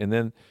lot. And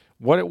then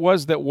what it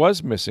was that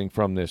was missing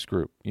from this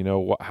group.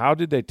 How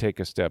did they take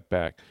a step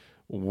back?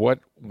 What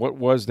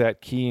was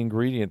that key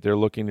ingredient they're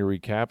looking to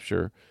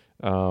recapture?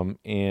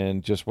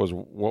 And just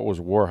what was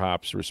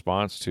Warhop's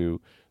response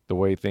to the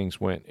way things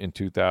went in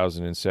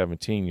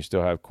 2017? You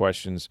still have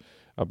questions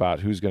about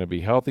who's going to be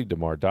healthy.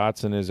 DeMar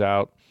Dotson is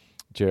out.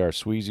 J.R.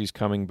 Sweezy's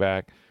coming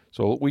back.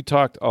 So we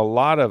talked a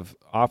lot of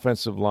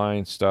offensive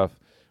line stuff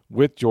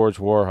with George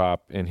Warhop,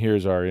 and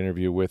here's our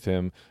interview with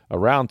him, a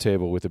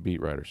roundtable with the beat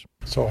writers.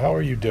 So how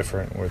are you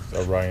different with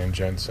Ryan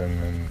Jensen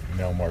and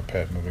Nell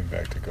Marpet moving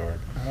back to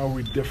guard? How are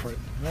we different?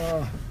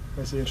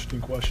 That's an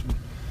interesting question.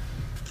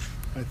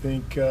 I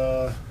think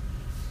when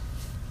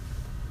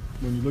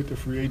you looked at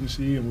free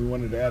agency and we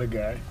wanted to add a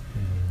guy,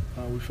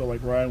 we felt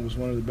like Ryan was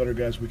one of the better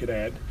guys we could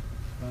add.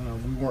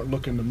 We weren't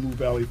looking to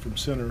move Allie from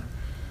center,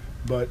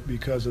 but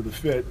because of the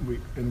fit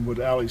and with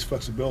Allie's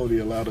flexibility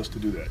allowed us to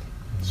do that.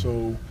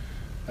 So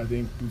I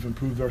think we've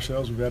improved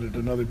ourselves. We've added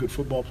another good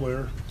football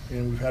player,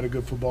 and we've had a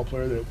good football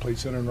player that played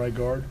center and right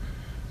guard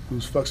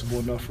who's flexible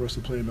enough for us to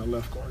play in the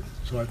left guard.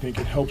 So I think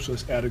it helps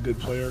us add a good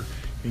player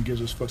and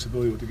gives us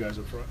flexibility with the guys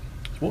up front.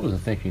 So what was the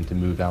thinking to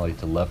move Allie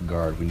to left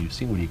guard when you've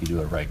seen what he could do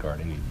at right guard,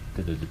 and he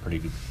did it at a pretty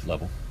good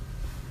level?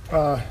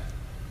 I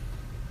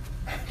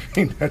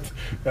mean, that's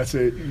a it's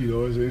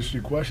an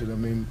interesting question. I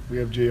mean, we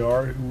have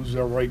JR who's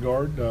our right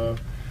guard.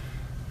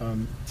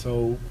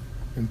 So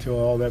until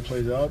all that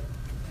plays out,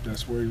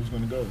 that's where he was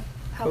going to go.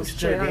 Coach, is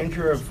there a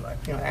danger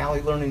of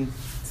Allie learning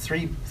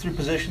three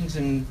positions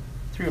in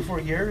 3 or 4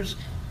 years?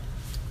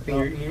 I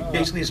mean, you're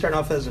basically starting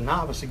off as a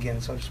novice again,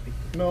 so to speak.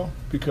 No,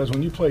 because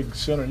when you play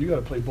center, you got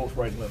to play both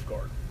right and left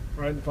guard.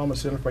 Right? If I'm a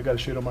center, if I got a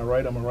shade on my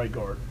right, I'm a right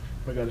guard.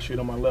 If I got a shade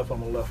on my left,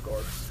 I'm a left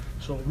guard.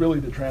 So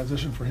really, the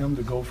transition for him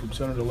to go from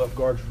center to left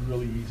guard is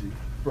really easy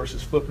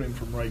versus flipping him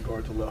from right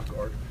guard to left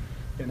guard.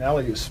 And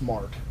Allie is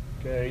smart,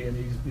 okay, and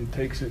he's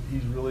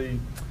really,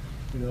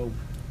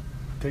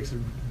 it's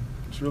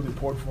really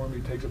important for him.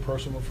 He takes it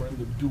personal for him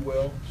to do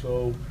well.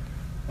 So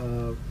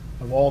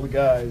of all the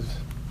guys,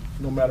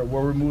 no matter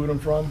where we're moving him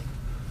from,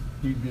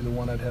 he'd be the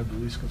one I'd have the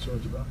least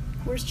concerns about.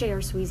 Where's J.R.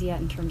 Sweezy at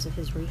in terms of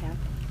his rehab?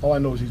 All I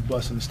know is he's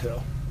blessing his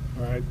tail.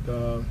 All right.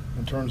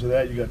 In terms of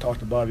that, you got to talk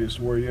to Bobby as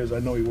to where he is. I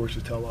know he works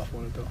his tail off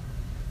on it, though.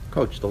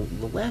 Coach, the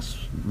last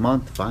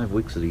month, 5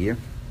 weeks of the year,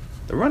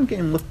 the run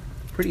game looked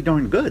pretty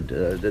darn good.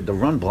 The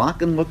run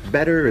blocking looked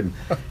better,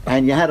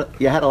 and you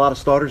had a lot of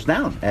starters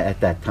down at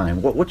that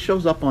time. What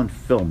shows up on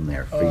film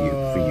there for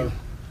you?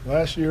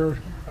 Last year,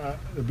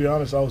 to be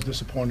honest, I was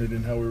disappointed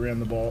in how we ran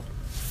the ball.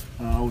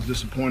 I was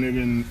disappointed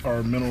in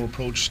our mental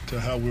approach to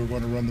how we were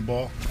going to run the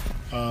ball.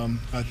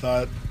 I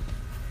thought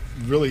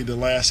really the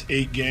last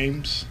 8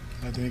 games,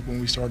 I think when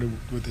we started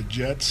with the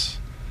Jets,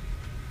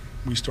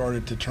 we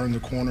started to turn the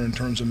corner in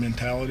terms of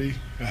mentality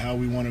and how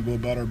we want to go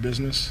about our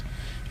business,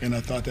 and I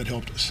thought that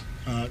helped us.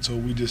 So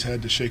we just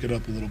had to shake it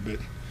up a little bit.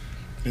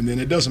 And then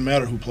it doesn't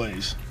matter who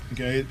plays,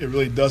 okay? It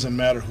really doesn't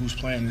matter who's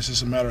playing. It's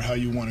just a matter of how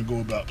you want to go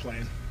about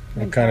playing.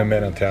 What kind of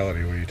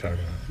mentality were you talking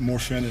about? More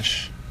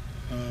finish,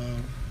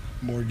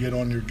 more get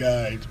on your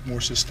guy,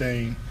 more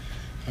sustain,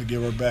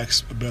 give our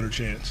backs a better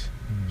chance.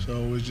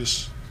 So it was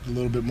just a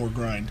little bit more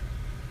grind.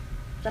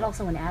 Is that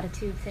also an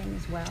attitude thing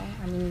as well?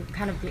 I mean,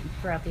 kind of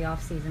throughout the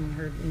offseason, we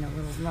heard, little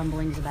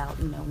rumblings about,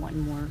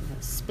 wanting more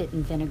spit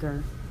and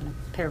vinegar, I'm going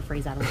to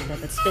paraphrase that a little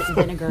bit, but spit and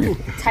vinegar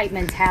type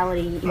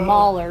mentality,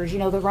 maulers,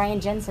 the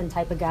Ryan Jensen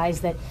type of guys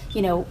that,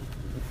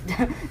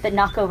 that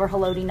knock over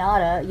Haloti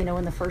Ngata,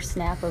 in the first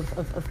snap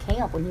of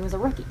camp when he was a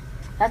rookie.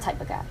 That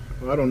type of guy.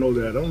 Well, I don't know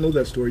that. I don't know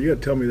that story. You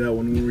got to tell me that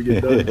one when we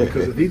get done.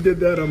 Because if he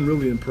did that, I'm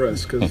really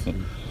impressed. Because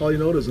all you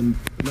know is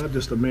not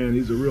just a man,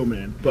 he's a real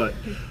man. But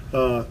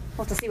we'll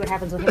have to see what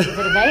happens with him with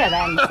Vitavea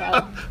then.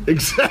 So.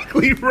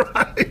 Exactly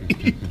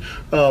right.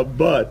 I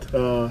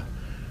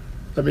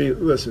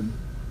mean, listen,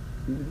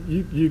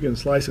 you can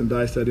slice and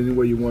dice that any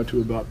way you want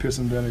to about piss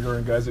and vinegar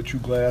and guys that chew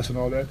glass and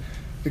all that.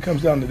 It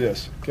comes down to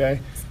this,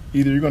 okay?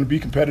 Either you're going to be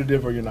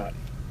competitive or you're not.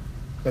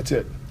 That's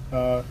it.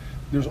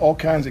 There's all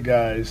kinds of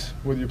guys,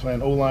 whether you're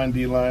playing O-line,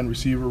 D-line,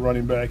 receiver,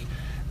 running back,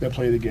 that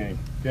play the game,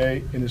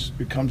 okay? And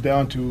it comes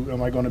down to,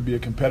 am I going to be a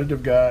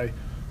competitive guy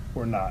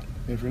or not?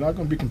 And if you're not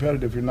going to be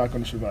competitive, you're not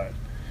going to survive.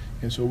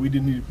 And so we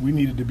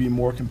needed to be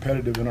more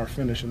competitive in our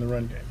finish in the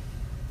run game.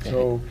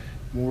 So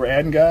when we're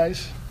adding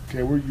guys,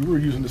 okay, we're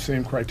using the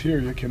same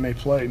criteria. Can they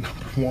play?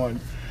 Number one,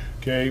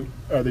 okay,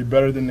 are they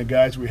better than the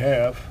guys we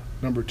have?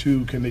 Number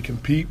two, can they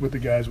compete with the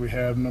guys we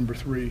have? Number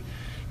three,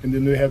 and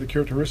then they have the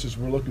characteristics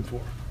we're looking for.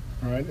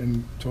 All right,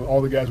 and so all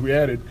the guys we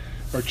added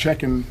are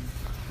checking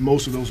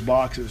most of those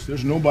boxes.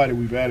 There's nobody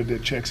we've added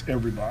that checks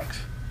every box,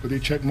 but they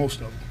check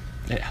most of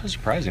them. How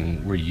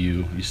surprising were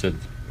you? You said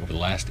over the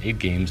last 8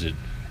 games that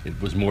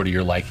it was more to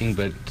your liking.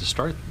 But to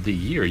start the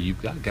year,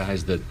 you've got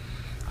guys that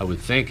I would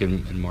think,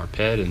 and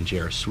Marpet and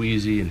J.R.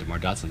 Sweezy and DeMar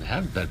Dotson, that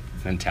have that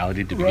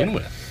mentality to begin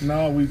with.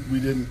 No, we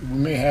didn't. We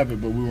may have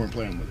it, but we weren't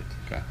playing with it.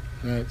 Okay.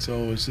 Right,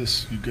 so it's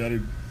just you got to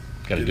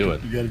do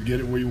it. You got to get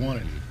it where you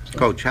want it. So.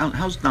 Coach,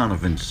 how's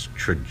Donovan's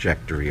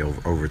trajectory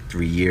over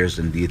 3 years,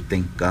 and do you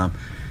think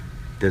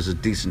there's a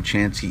decent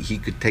chance he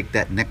could take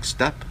that next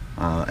step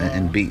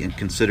and be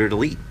considered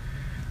elite?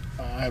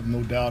 I have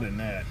no doubt in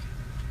that.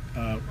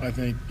 I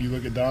think you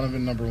look at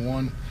Donovan, number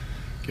one.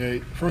 Okay,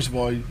 first of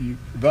all, you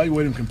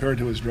evaluate him compared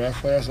to his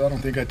draft class. I don't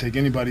think I'd take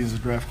anybody in his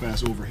draft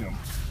class over him.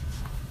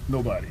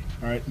 Nobody,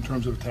 all right, in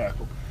terms of the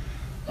tackle.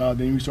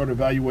 Then you start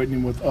evaluating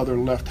him with other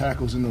left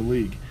tackles in the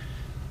league.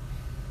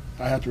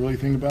 I have to really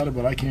think about it,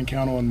 but I can't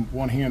count on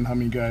one hand how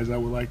many guys I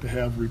would like to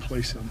have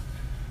replace him.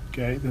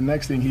 Okay, the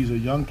next thing, he's a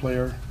young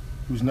player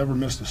who's never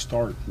missed a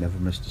start. Never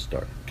missed a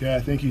start. Okay,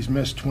 I think he's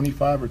missed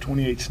 25 or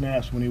 28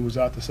 snaps when he was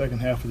out the second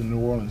half of the New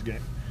Orleans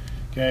game.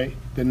 Okay,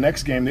 the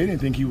next game, they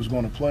didn't think he was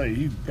going to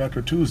play.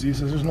 After Tuesday, he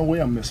says, there's no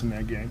way I'm missing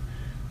that game.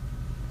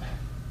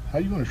 How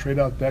are you going to trade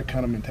out that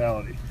kind of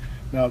mentality?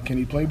 Now, can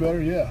he play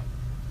better? Yeah.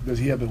 Does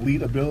he have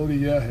elite ability?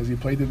 Yeah. Has he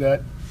played to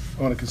that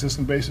on a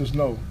consistent basis?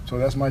 No. So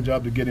that's my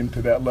job to get him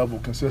to that level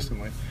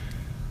consistently.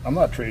 I'm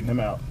not trading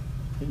him out.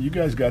 You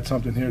guys got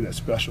something here that's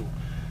special,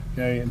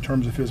 okay, in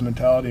terms of his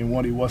mentality and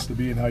what he wants to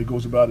be and how he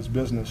goes about his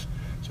business.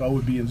 So I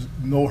would be in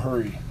no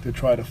hurry to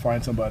try to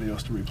find somebody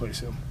else to replace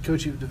him.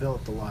 Coach, you've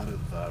developed a lot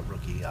of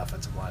rookie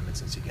offensive linemen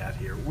since you got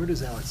here. Where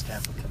does Alex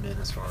Kappa come in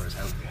as far as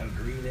how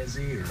green is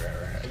he, or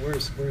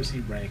where's he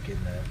rank in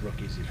the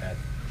rookies you've had?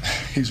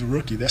 He's a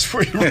rookie. That's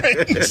where he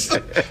ranks.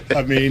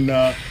 I mean,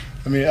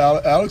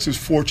 Alex is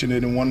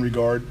fortunate in one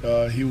regard.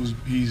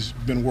 He's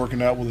been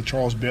working out with a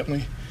Charles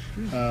Bentley,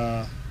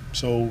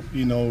 so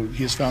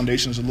his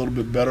foundation is a little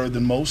bit better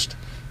than most.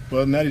 But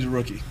other than that, he's a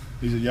rookie.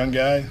 He's a young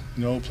guy,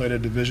 played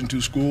at Division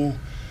II school.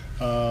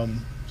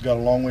 He's got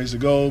a long ways to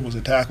go. Was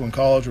a tackle in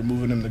college. We're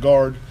moving him to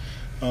guard,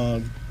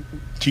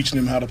 teaching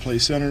him how to play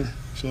center.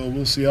 So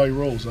we'll see how he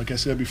rolls. Like I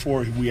said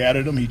before, we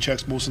added him. He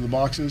checks most of the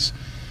boxes.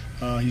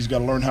 He's got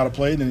to learn how to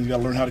play, then he's got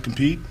to learn how to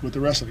compete with the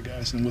rest of the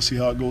guys, and we'll see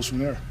how it goes from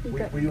there.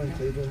 Were you in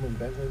Cleveland when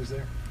Bentley was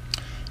there?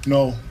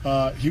 No,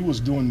 he was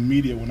doing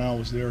media when I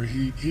was there.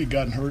 He had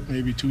gotten hurt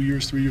maybe 2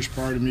 years, 3 years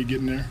prior to me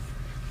getting there.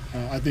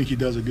 I think he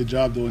does a good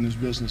job, though, in his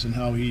business and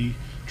how he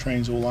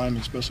trains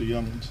O-linemen, especially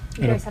young ones.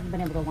 You guys haven't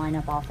been able to line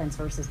up offense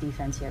versus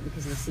defense yet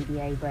because of the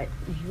CBA, but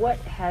what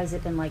has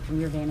it been like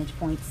from your vantage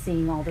point,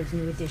 seeing all those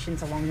new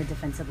additions along the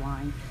defensive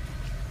line?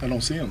 I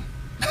don't see them.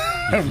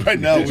 Right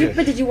now.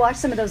 But did you watch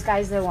some of those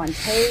guys, though, on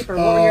tape, or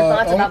what were your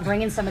thoughts about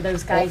bringing some of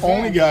those guys in? The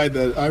only guy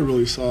that I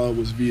really saw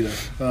was Vita.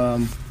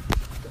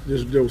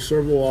 There were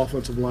several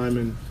offensive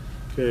linemen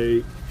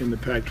in the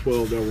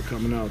Pac-12 that were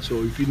coming out.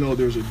 So if you know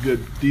there's a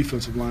good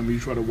defensive lineman, you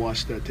try to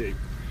watch that tape.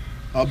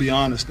 I'll be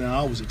honest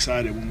now, I was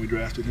excited when we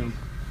drafted him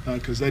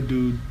because that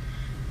dude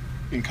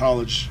in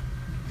college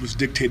was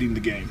dictating the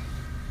game.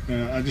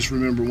 I just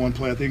remember one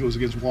play, I think it was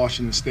against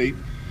Washington State.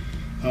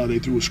 They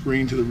threw a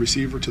screen to the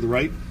receiver to the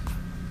right,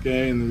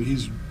 and then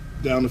he's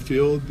down the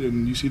field,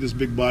 and you see this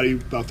big body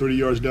about 30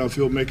 yards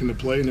downfield making the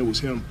play, and it was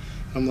him.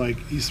 I'm like,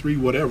 he's 3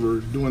 whatever,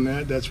 doing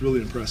that, that's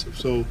really impressive.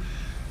 So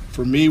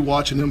for me,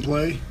 watching him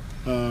play,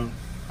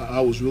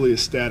 I was really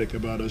ecstatic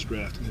about us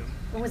drafting him.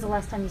 When was the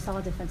last time you saw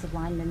a defensive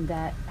lineman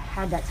that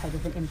had that type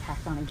of an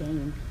impact on a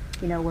game?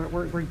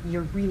 Where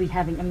you're really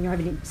having, you're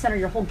having to center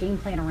your whole game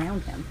plan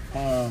around him.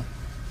 I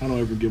don't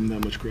ever give him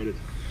that much credit,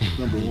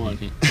 number one.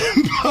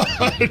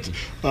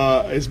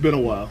 But it's been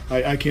a while.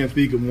 I can't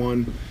think of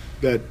one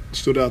that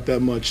stood out that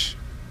much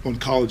on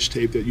college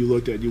tape that you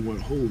looked at and you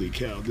went, holy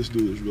cow, this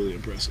dude is really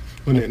impressive.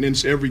 And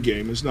it's every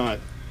game. It's not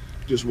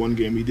just one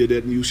game. He did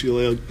that in the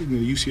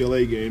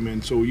UCLA game,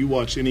 and so you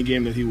watch any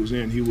game that he was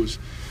in, he was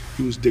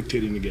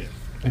dictating the game.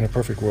 In a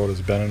perfect world,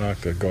 is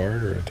Benenoch a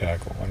guard or a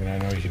tackle? I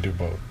know he can do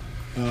both.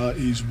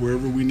 He's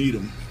wherever we need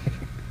him.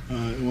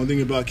 One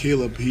thing about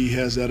Caleb, he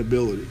has that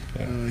ability.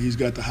 Yeah. He's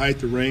got the height,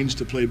 the range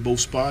to play both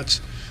spots.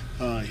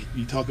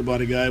 You talk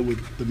about a guy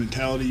with the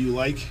mentality you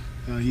like.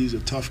 He's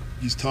tough.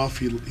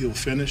 He'll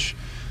finish.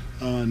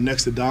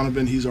 Next to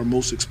Donovan, he's our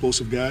most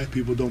explosive guy.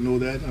 People don't know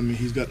that.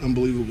 He's got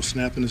unbelievable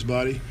snap in his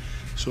body.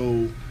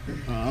 So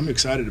I'm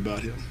excited about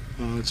him.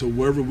 So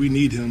wherever we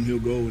need him, he'll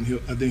go, and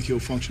I think he'll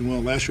function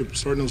well. Last year,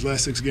 starting those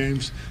last 6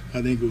 games,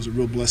 I think it was a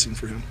real blessing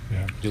for him.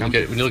 Yeah. When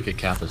you look at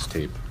Kappa's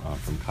tape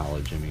from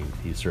college,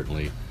 he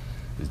certainly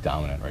is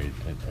dominant, right,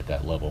 at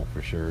that level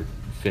for sure.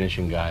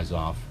 Finishing guys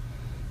off.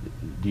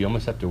 Do you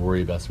almost have to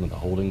worry about some of the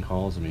holding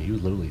calls? He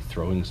was literally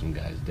throwing some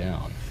guys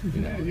down.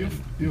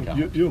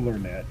 You'll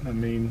learn that.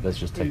 That's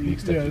just technique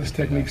stuff. Yeah, it's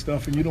technique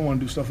stuff, and you don't want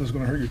to do stuff that's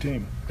going to hurt your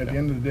team. At the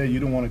end of the day, you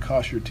don't want to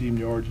cost your team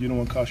yards. You don't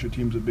want to cost your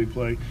teams a big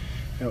play.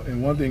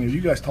 And one thing is,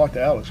 you guys talked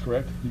to Alex,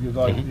 correct?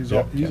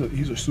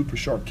 He's a super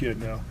sharp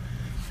kid now,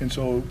 and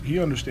so he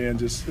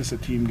understands it's a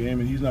team game,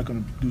 and he's not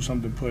going to do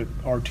something to put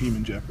our team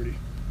in jeopardy.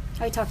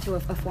 I talked to a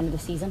friend of the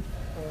season.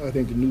 I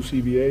think the new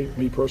CBA,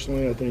 me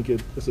personally, I think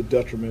it's a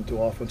detriment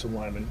to offensive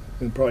linemen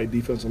and probably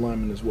defensive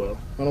linemen as well.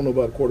 I don't know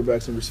about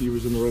quarterbacks and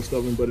receivers and the rest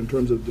of them, but in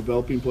terms of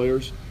developing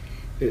players,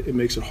 it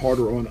makes it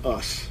harder on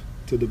us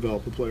to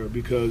develop a player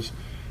because,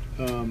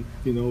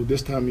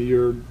 this time of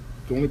year,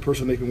 the only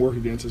person they can work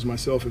against is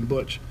myself and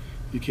Butch.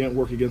 You can't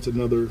work against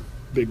another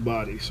big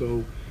body.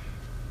 So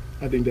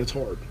I think that's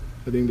hard.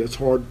 I think that's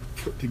hard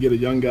to get a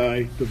young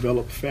guy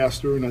develop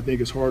faster, and I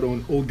think it's hard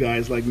on old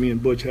guys like me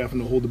and Butch having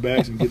to hold the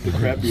bags and get the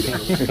crap beat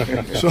out of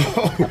them. So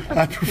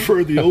I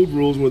prefer the old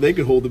rules where they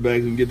could hold the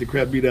bags and get the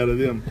crap beat out of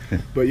them.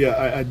 But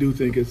yeah, I do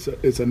think it's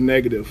a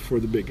negative for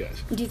the big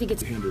guys. Do you think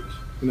it's a hindrance?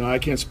 I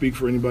can't speak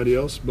for anybody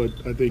else, but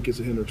I think it's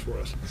a hindrance for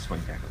us.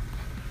 Swing tackle.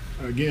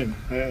 Again,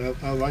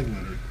 I like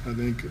Leonard. I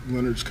think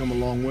Leonard's come a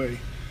long way.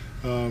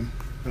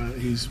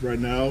 He's right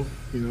now,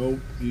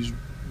 he's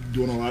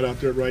doing a lot out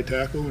there at right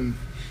tackle, and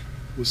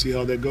we'll see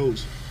how that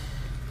goes.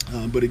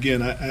 But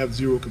again, I have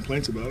zero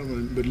complaints about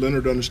him. But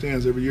Leonard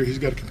understands every year he's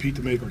got to compete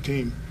to make our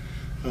team.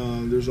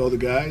 There's other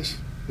guys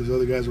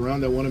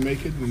around that want to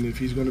make it, and if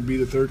he's going to be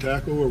the third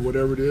tackle or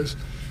whatever it is,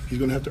 he's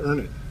going to have to earn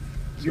it.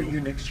 So,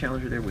 your next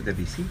challenger there, would that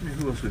be Seaton, or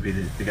who else would be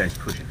the guys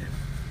pushing him?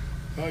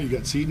 You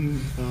got Seaton,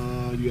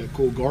 you got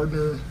Cole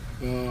Gardner.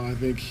 I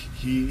think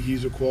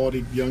he's a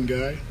quality young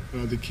guy.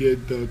 The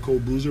kid, Cole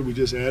Boozer, we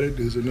just added,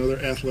 is another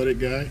athletic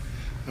guy.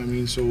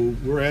 So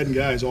we're adding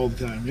guys all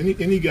the time.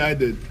 Any guy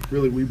that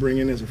really we bring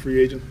in as a free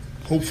agent,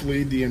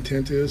 hopefully the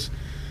intent is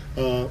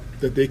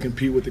that they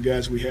compete with the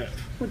guys we have.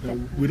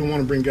 We don't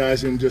want to bring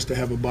guys in just to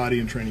have a body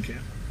in training camp.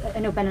 I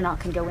know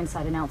Benenot can go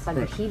inside and outside.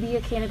 Right. Would he be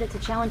a candidate to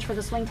challenge for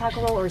the swing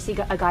tackle role, or is he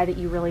a guy that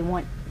you really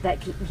want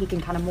that he can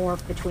kind of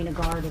morph between a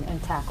guard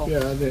and tackle?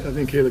 Yeah, I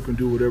think Caleb can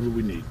do whatever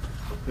we need.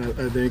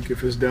 I think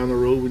if it's down the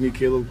road we need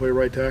Caleb to play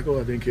right tackle,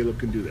 I think Caleb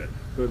can do that.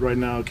 But right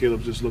now,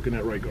 Caleb's just looking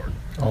at right guard.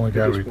 The only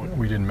guy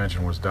we didn't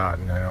mention was Dot,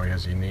 and I know he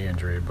has a knee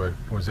injury, but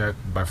was that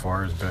by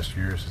far his best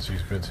year since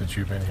you've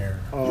been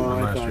here?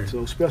 I thought so,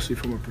 especially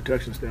from a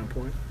protection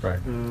standpoint. Right.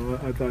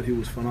 I thought he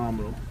was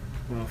phenomenal.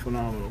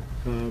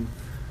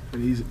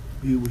 And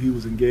he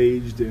was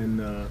engaged,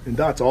 and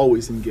Dot's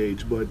always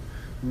engaged, but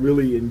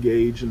really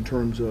engaged in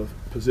terms of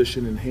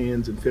position and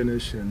hands and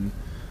finish, and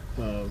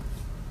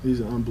he's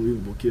an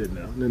unbelievable kid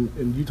now.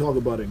 And you talk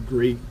about a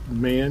great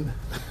man.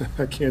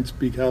 I can't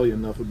speak highly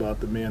enough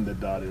about the man that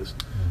Dot is.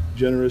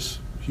 Generous,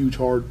 huge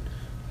heart,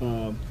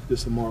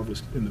 just a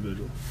marvelous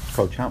individual.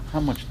 Coach, how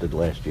much did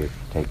last year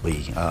take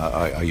Lee?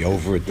 Are you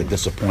over it, the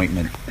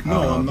disappointment?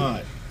 No, I'm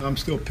not. I'm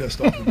still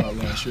pissed off about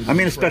last year.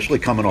 Especially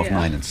coming off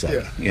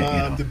 9-7.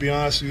 Yeah. To be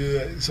honest with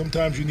you,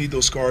 sometimes you need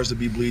those scars to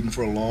be bleeding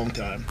for a long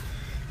time.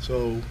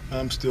 So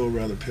I'm still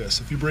rather pissed.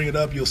 If you bring it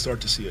up, you'll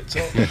start to see it. So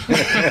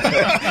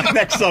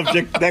Next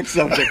subject.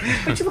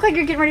 But you look like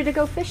you're getting ready to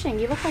go fishing.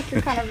 You look like you're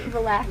kind of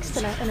relaxed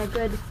in a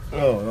good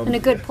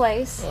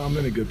place. I'm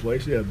in a good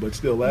place, yeah. But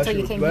still, last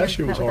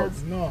year was hard.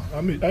 No,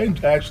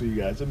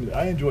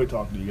 I enjoy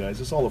talking to you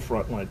guys. It's all a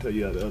front when I tell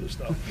you the other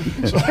stuff.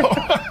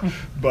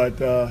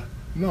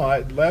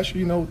 Last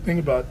year, think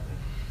about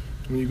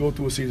when you go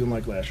through a season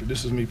like last year.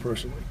 This is me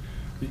personally.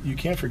 You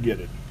can't forget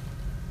it.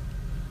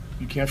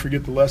 You can't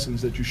forget the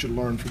lessons that you should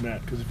learn from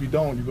that, because if you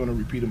don't, you're going to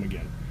repeat them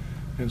again.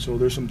 And so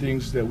there's some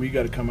things that we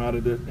got to come out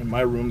of it in my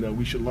room that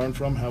we should learn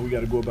from, how we got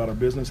to go about our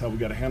business, how we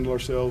got to handle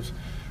ourselves,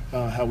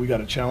 how we got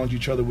to challenge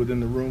each other within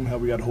the room, how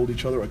we got to hold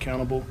each other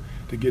accountable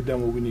to get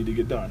done what we need to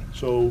get done.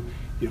 So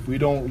if we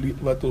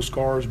don't let those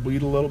scars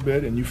bleed a little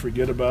bit and you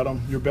forget about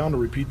them, you're bound to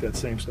repeat that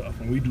same stuff,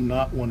 and we do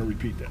not want to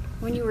repeat that.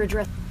 When you were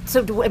addressed,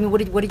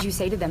 what did you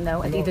say to them,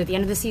 though, at either the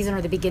end of the season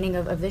or the beginning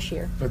of this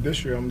year? But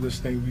this year, I'm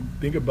just thinking,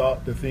 think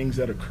about the things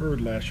that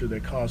occurred last year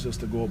that caused us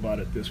to go about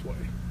it this way.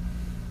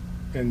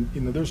 And,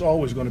 there's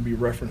always going to be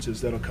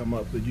references that'll come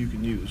up that you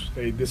can use.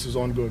 Hey, this is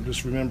ongoing.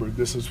 Just remember,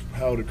 this is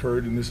how it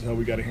occurred, and this is how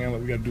we got to handle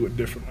it. We got to do it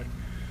differently.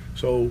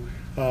 So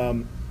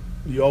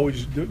you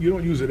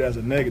don't use it as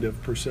a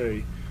negative per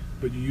se,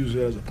 but you use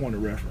it as a point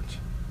of reference.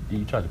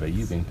 You talked about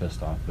you being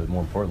pissed off, but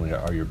more importantly,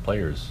 are your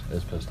players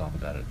as pissed off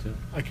about it too?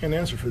 I can't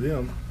answer for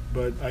them,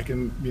 but I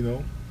can,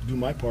 do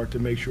my part to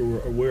make sure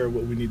we're aware of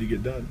what we need to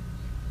get done.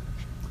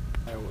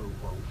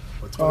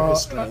 What's one of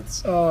his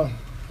strengths?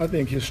 I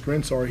think his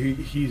strengths are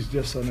he's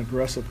just an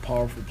aggressive,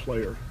 powerful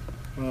player.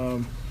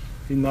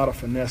 He's not a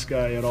finesse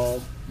guy at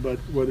all, but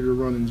whether you're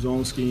running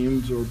zone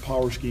schemes or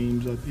power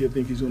schemes, I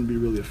think he's going to be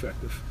really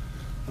effective.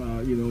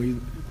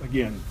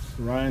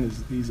 Ryan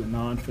he's a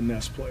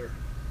non-finesse player.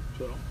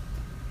 So,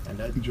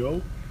 and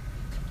Joe,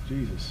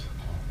 Jesus,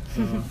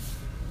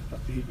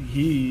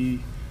 he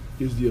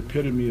is the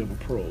epitome of a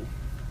pro.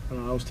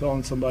 I was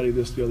telling somebody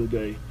this the other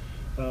day.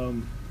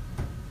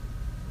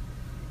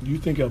 You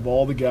think of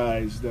all the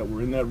guys that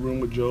were in that room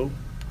with Joe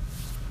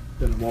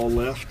that have all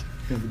left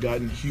and have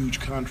gotten huge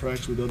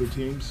contracts with other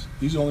teams.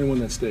 He's the only one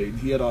that stayed.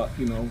 He had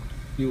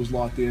he was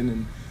locked in,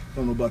 and I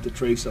don't know about the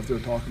trade stuff they're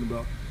talking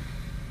about.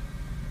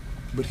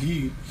 But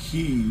he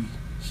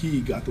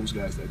got those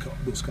guys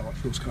those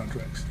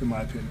contracts, in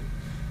my opinion,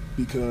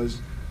 because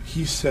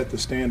he set the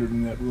standard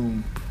in that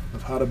room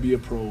of how to be a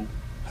pro,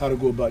 how to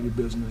go about your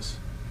business,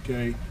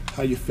 okay,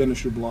 how you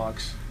finish your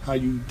blocks, how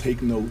you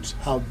take notes,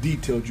 how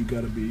detailed you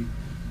got to be.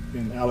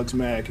 And Alex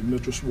Mack and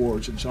Mitchell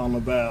Schwartz and Sean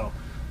Laval,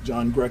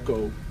 John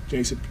Greco,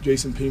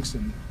 Jason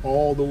Pinkston,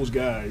 all those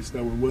guys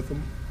that were with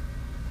him,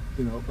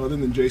 other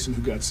than Jason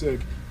who got sick,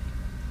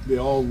 they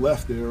all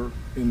left there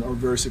and are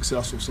very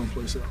successful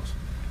someplace else.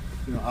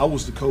 I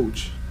was the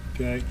coach,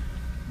 okay,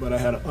 but I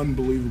had an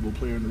unbelievable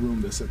player in the room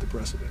that set the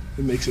precedent.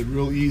 It makes it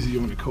real easy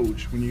on the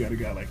coach when you got a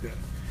guy like that.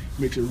 It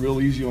makes it real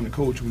easy on the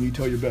coach when you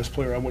tell your best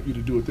player, I want you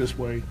to do it this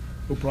way.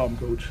 No problem,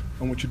 coach.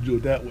 I want you to do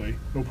it that way.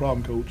 No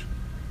problem, coach.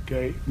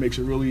 Okay, makes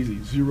it real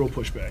easy, zero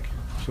pushback.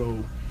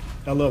 So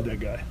I love that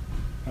guy,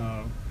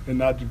 and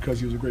not because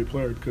he was a great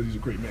player, because he's a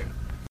great man.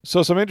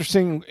 So some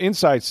interesting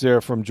insights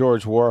there from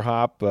George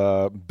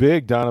Warhop,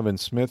 big Donovan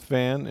Smith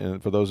fan,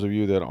 and for those of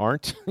you that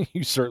aren't,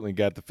 you certainly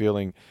got the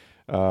feeling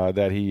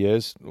that he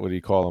is. What do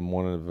you call him?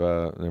 One of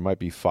there might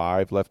be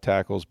 5 left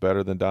tackles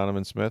better than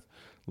Donovan Smith.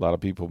 A lot of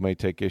people may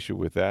take issue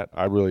with that.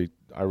 I really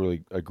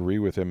agree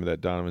with him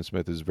that Donovan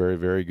Smith is very,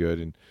 very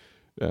good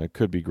and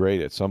could be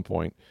great at some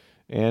point.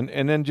 And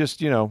then just,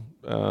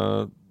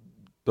 the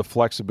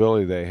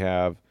flexibility they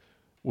have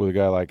with a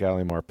guy like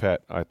Ali Marpet,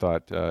 I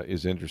thought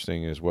is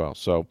interesting as well.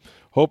 So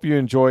hope you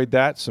enjoyed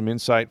that. Some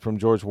insight from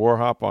George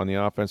Warhop on the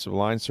offensive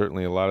line.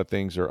 Certainly a lot of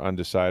things are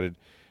undecided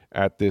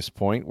at this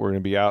point. We're going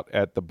to be out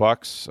at the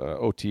Bucs.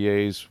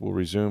 OTAs will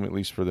resume, at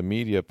least for the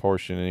media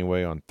portion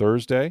anyway, on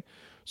Thursday.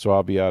 So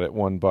I'll be out at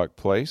One Buck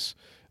Place.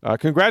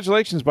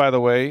 Congratulations, by the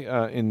way,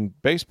 in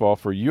baseball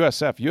for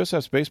USF.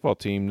 USF's baseball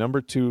team,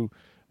 number 2,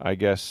 I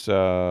guess,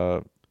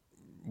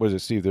 what is it,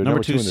 Steve? They're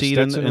number 2 in the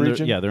Stetson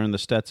region? They're in the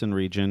Stetson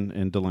region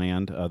in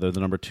DeLand. They're the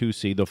number 2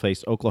 seed. They'll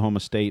face Oklahoma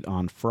State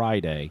on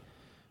Friday.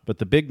 But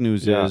the big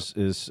news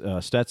is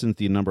Stetson's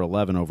the number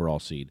 11 overall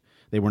seed.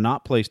 They were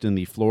not placed in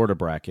the Florida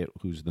bracket,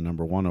 who's the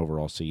number 1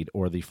 overall seed,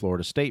 or the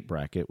Florida State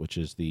bracket, which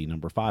is the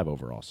number 5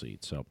 overall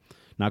seed. So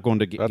not going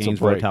to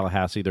Gainesville or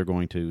Tallahassee. They're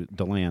going to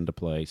DeLand to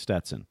play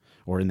Stetson,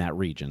 or in that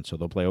region. So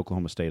they'll play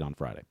Oklahoma State on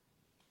Friday.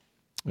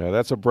 Yeah,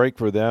 that's a break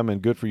for them,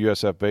 and good for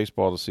USF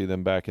baseball to see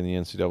them back in the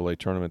NCAA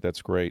tournament.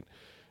 That's great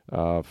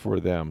for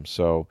them.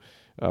 So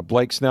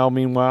Blake Snell,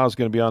 meanwhile, is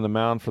going to be on the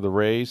mound for the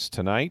Rays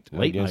tonight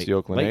against the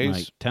Oakland A's.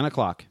 Night, 10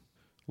 o'clock.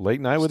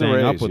 Late night with Staying the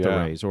Rays. Up with the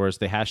Rays, or as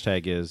the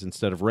hashtag is,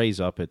 instead of raise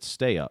up, it's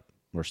stay up,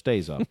 or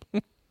stays up.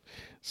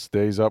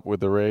 Stays up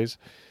with the Rays.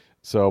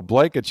 So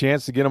Blake, a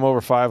chance to get him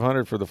over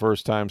 500 for the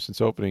first time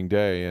since opening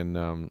day, and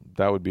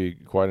that would be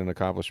quite an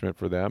accomplishment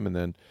for them. And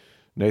then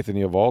Nathan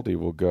Eovaldi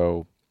will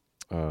go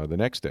the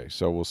next day.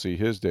 So we'll see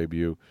his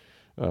debut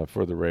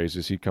for the Rays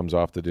as he comes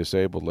off the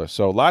disabled list.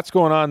 So lots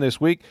going on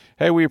this week.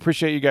 Hey, we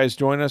appreciate you guys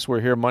joining us.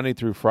 We're here Monday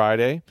through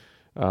Friday.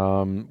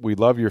 We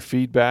love your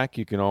feedback.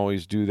 You can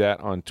always do that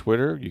on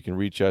Twitter. You can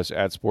reach us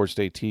at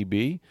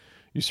SportsDayTB.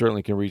 You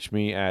certainly can reach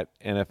me at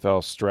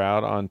NFL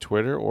Stroud on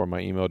Twitter, or my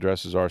email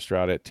address is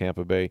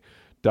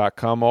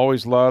rstroud@tampabay.com.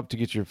 Always love to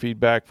get your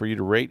feedback for you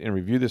to rate and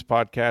review this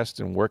podcast.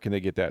 And where can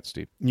they get that,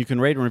 Steve? You can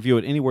rate and review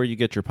it anywhere you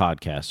get your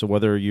podcast. So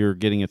whether you're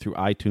getting it through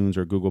iTunes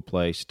or Google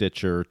Play,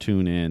 Stitcher,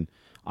 TuneIn,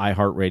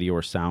 iHeartRadio,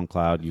 or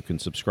SoundCloud, you can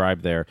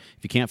subscribe there.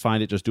 If you can't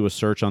find it, just do a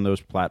search on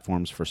those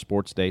platforms for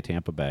Sports Day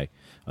Tampa Bay.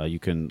 You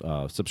can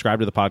subscribe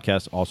to the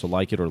podcast, also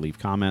like it or leave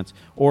comments.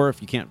 Or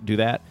if you can't do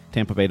that,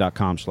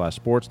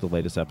 tampabay.com/sports. The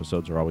latest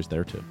episodes are always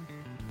there too.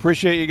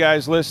 Appreciate you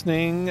guys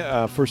listening.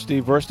 For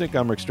Steve Versnick,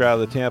 I'm Rick Stroud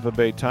of the Tampa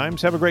Bay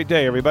Times. Have a great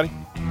day, everybody.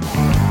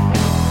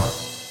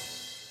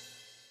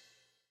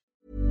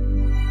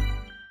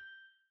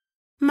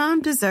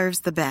 Mom deserves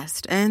the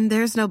best, and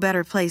there's no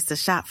better place to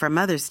shop for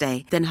Mother's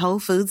Day than Whole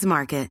Foods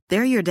Market.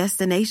 They're your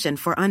destination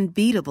for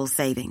unbeatable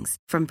savings,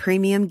 from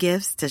premium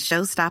gifts to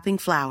show-stopping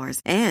flowers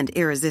and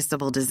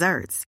irresistible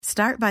desserts.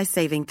 Start by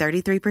saving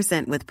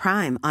 33% with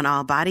Prime on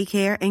all body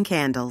care and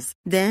candles.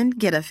 Then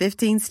get a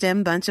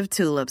 15-stem bunch of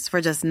tulips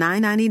for just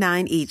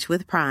 $9.99 each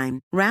with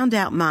Prime. Round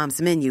out Mom's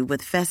menu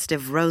with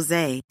festive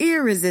rosé,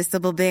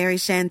 irresistible berry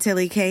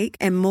chantilly cake,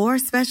 and more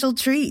special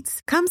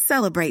treats. Come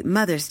celebrate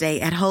Mother's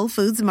Day at Whole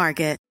Foods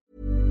Market.